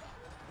guaranteed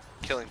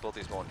killing both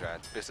these Molten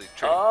Giants. Basically,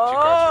 trading 2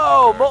 cards.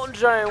 oh, Molten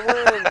Giant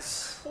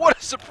wins! What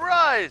a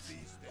surprise!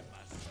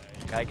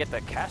 Gotta get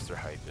that caster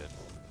hype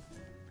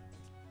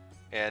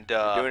in. And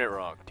You're doing it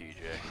wrong, DJ.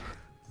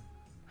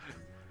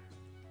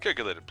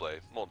 calculated play.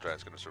 Molten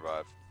Giant's gonna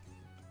survive.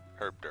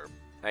 Herb derp.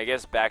 I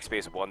guess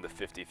backspace won the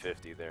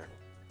 50-50 there.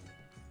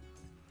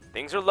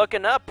 Things are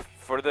looking up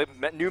for the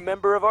new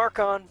member of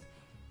Archon.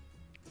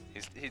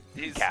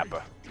 He's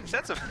Kappa. He's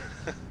had some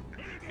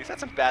he's had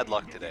some bad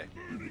luck today.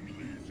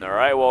 All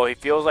right, well, he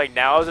feels like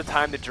now is the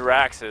time to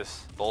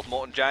Jiraxis. Both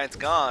Molten Giants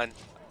gone.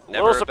 A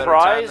Never little a better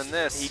time surprised. than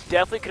this. He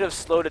definitely could have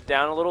slowed it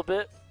down a little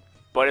bit.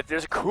 But if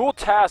there's a cool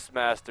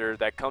Taskmaster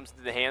that comes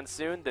into the hand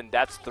soon, then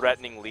that's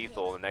threatening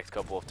lethal in the next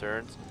couple of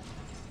turns.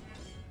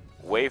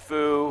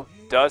 Weifu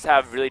does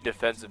have really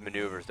defensive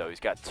maneuvers, though.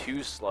 He's got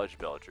 2 Sludge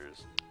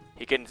Belchers.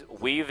 He can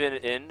weave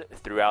it in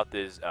throughout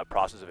this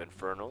process of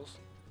Infernals.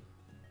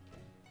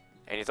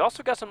 And he's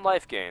also got some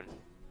life gain.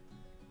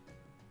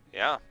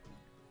 Yeah.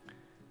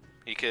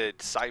 He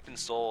could Siphon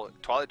Soul,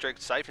 Twilight Drake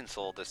Siphon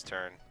Soul this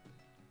turn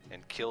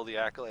and kill the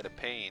Acolyte of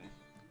Pain.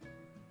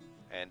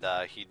 And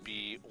he'd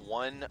be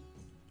 1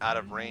 out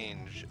of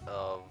range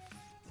of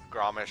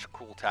Gromish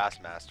Cool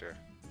Taskmaster.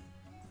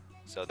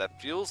 So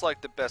that feels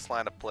like the best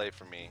line of play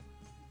for me.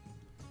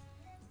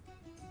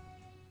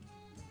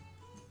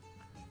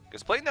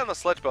 Because playing down the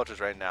Sludge Belchers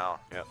right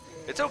now, Yep.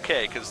 it's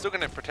okay because it's still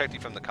going to protect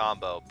you from the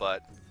combo,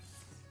 but...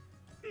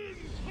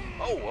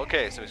 Oh,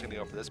 okay, so he's going to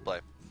go for this play.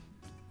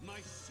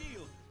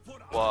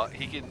 Well,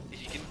 he can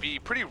be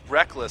pretty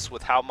reckless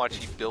with how much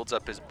he builds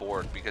up his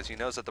board because he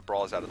knows that the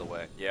brawl is out of the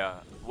way. Yeah.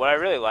 What I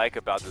really like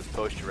about this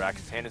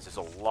post-Jiraxis hand is there's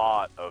a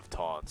lot of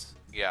taunts.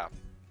 Yeah.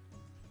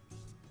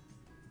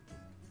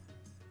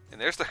 And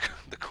there's the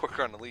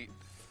Kor'kron Elite.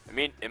 I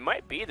mean, it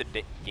might be the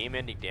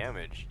game-ending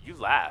damage. You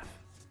laugh.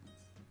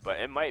 But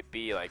it might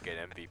be like an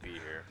MVP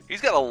here.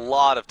 He's got a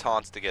lot of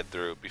taunts to get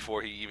through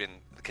before he even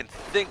can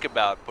think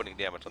about putting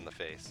damage on the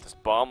face. This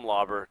Bomb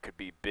Lobber could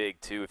be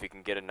big, too, if he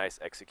can get a nice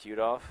execute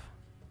off.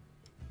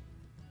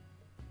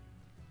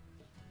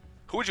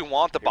 Who would you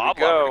want the Here we Bomb Lobber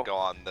go. to go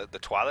on? The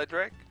Twilight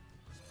Drake?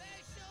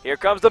 Here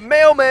comes the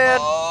Mailman!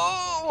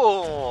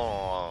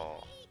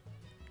 Oh!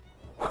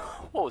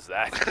 What was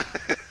that?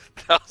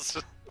 that was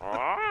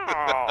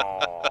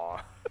Oh.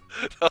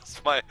 that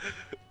was my...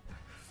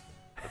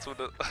 That's what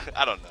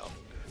I don't know.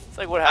 It's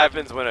like what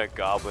happens when a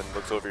goblin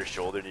looks over your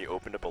shoulder and you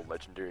open up a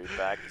legendary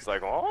pack. It's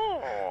like,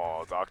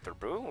 oh, Dr.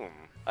 Boom.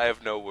 I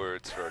have no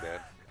words, Rodan.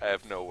 I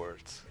have no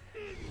words.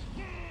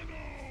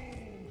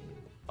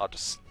 I'll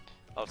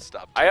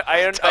stop.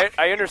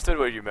 I understood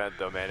what you meant,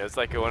 though, man. It's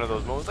like one of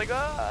those moments like,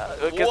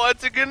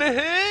 What's it gonna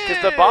hit?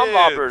 Because the Bomb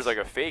Lobber is like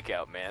a fake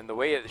out, man. The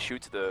way it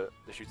shoots the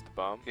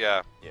bomb.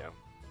 Yeah. Yeah.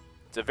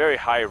 It's a very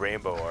high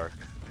rainbow arc.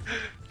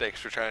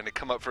 Thanks for trying to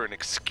come up for an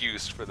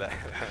excuse for that.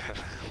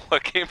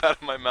 What came out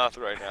of my mouth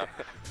right now?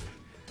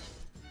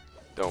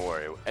 Don't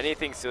worry.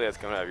 Anything silly that's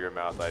coming out of your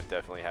mouth, I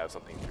definitely have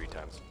something 3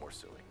 times more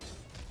silly.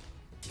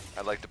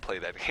 I'd like to play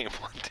that game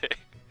one day.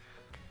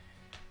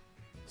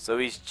 So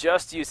he's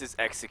just used his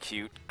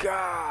execute. Gosh,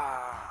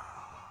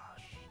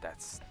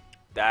 that's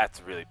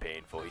really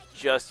painful. He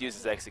just used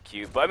his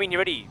execute, but I mean, he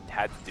already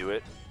had to do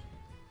it.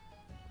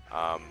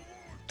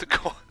 To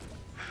go.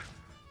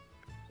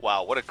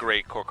 Wow, what a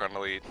great Kor'kron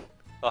Elite.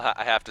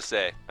 I have to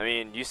say. I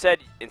mean, you said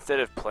instead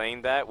of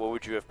playing that, what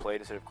would you have played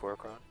instead of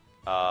Kor'kron?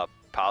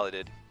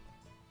 Piloted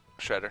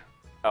Shredder.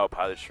 Oh,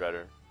 Pilot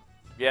Shredder.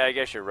 Yeah, I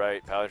guess you're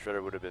right. Pilot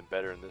Shredder would have been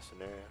better in this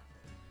scenario.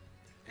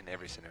 In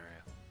every scenario.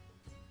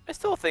 I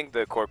still think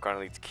the Kor'kron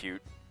Elite's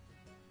cute.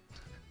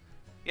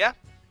 Yeah.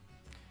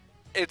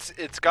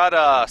 It's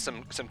got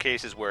some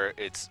cases where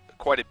it's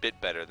quite a bit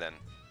better than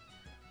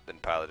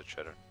Piloted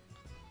Shredder.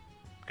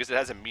 Because it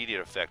has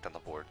immediate effect on the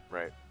board.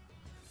 Right.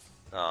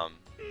 The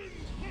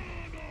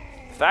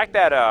fact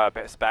that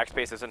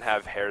backspace doesn't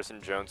have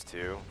Harrison Jones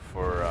too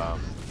for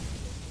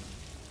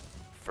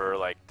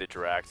like the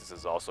Jiraxis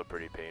is also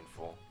pretty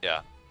painful.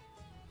 Yeah.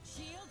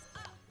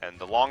 And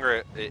the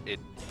longer it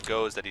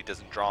goes that he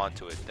doesn't draw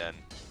into it, then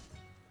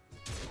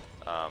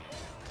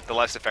the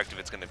less effective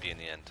it's going to be in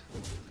the end.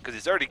 Because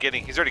he's already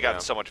gotten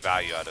so much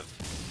value out of.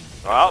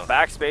 Well,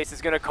 backspace is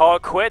going to call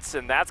it quits,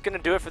 and that's going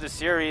to do it for the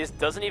series.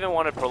 Doesn't even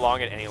want to prolong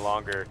it any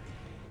longer.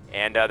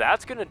 And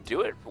that's going to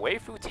do it.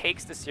 Weifu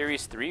takes the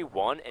series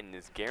 3-1 and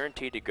is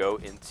guaranteed to go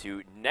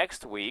into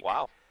next week.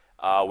 Wow.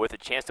 With a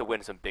chance to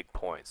win some big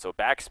points. So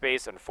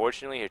backspace,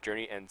 unfortunately, his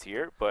journey ends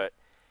here. But,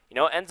 you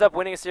know, ends up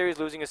winning a series,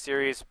 losing a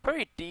series.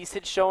 Pretty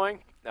decent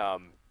showing.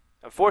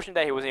 Unfortunate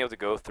that he wasn't able to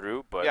go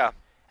through. But yeah.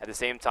 At the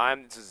same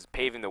time, this is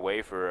paving the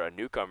way for a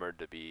newcomer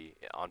to be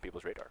on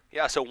people's radar.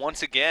 Yeah, so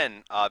once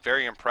again,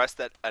 very impressed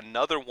that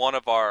another one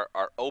of our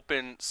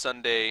open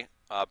Sunday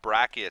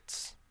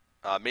brackets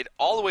made it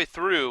all the way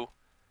through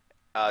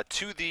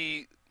to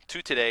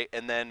today,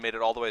 and then made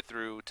it all the way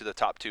through to the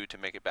top 2 to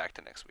make it back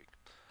to next week.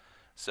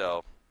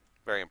 So,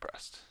 very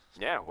impressed.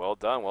 Yeah, well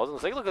done. Well done.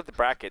 Let's take a look at the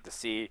bracket to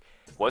see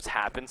what's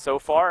happened so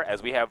far,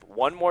 as we have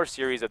one more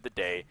series of the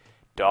day,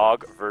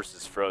 Dog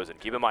versus Frozen.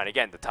 Keep in mind,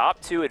 again, the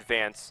top 2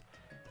 advance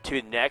to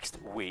next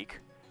week,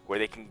 where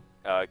they can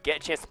get a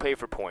chance to play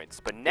for points.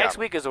 But next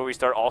week is where we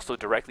start also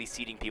directly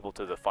seeding people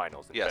to the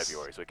finals in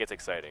February, so it gets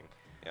exciting.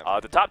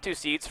 The top 2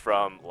 seeds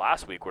from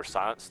last week were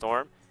Silent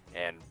Storm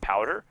and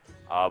Powder,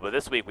 but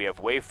this week we have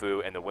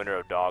Weifu and the winner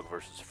of Dog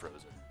versus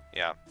Frozen.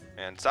 Yeah,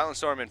 and Silent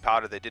Storm and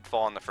Powder, they did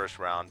fall in the first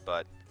round,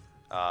 but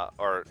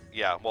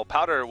Well,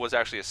 Powder was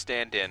actually a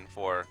stand-in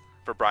for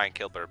Brian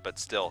Kilber, but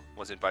still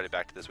was invited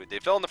back to this week. They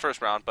fell in the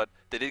first round, but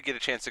they did get a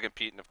chance to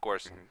compete, and of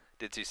course,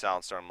 did see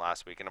Silent Storm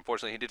last week. And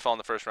unfortunately, he did fall in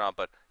the first round,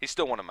 but he's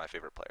still one of my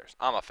favorite players.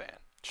 I'm a fan.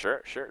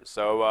 Sure, sure.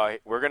 So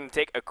we're going to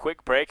take a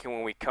quick break, and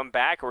when we come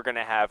back, we're going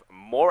to have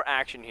more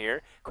action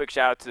here. Quick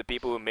shout out to the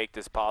people who make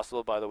this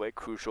possible, by the way,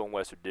 Crucial and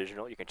Western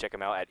Digital. You can check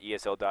them out at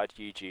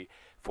esl.gg/Newegg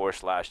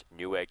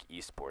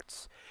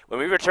Esports. When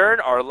we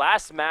return, our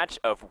last match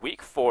of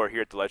Week 4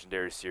 here at the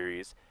Legendary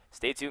Series.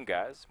 Stay tuned,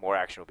 guys. More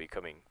action will be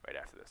coming right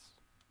after this.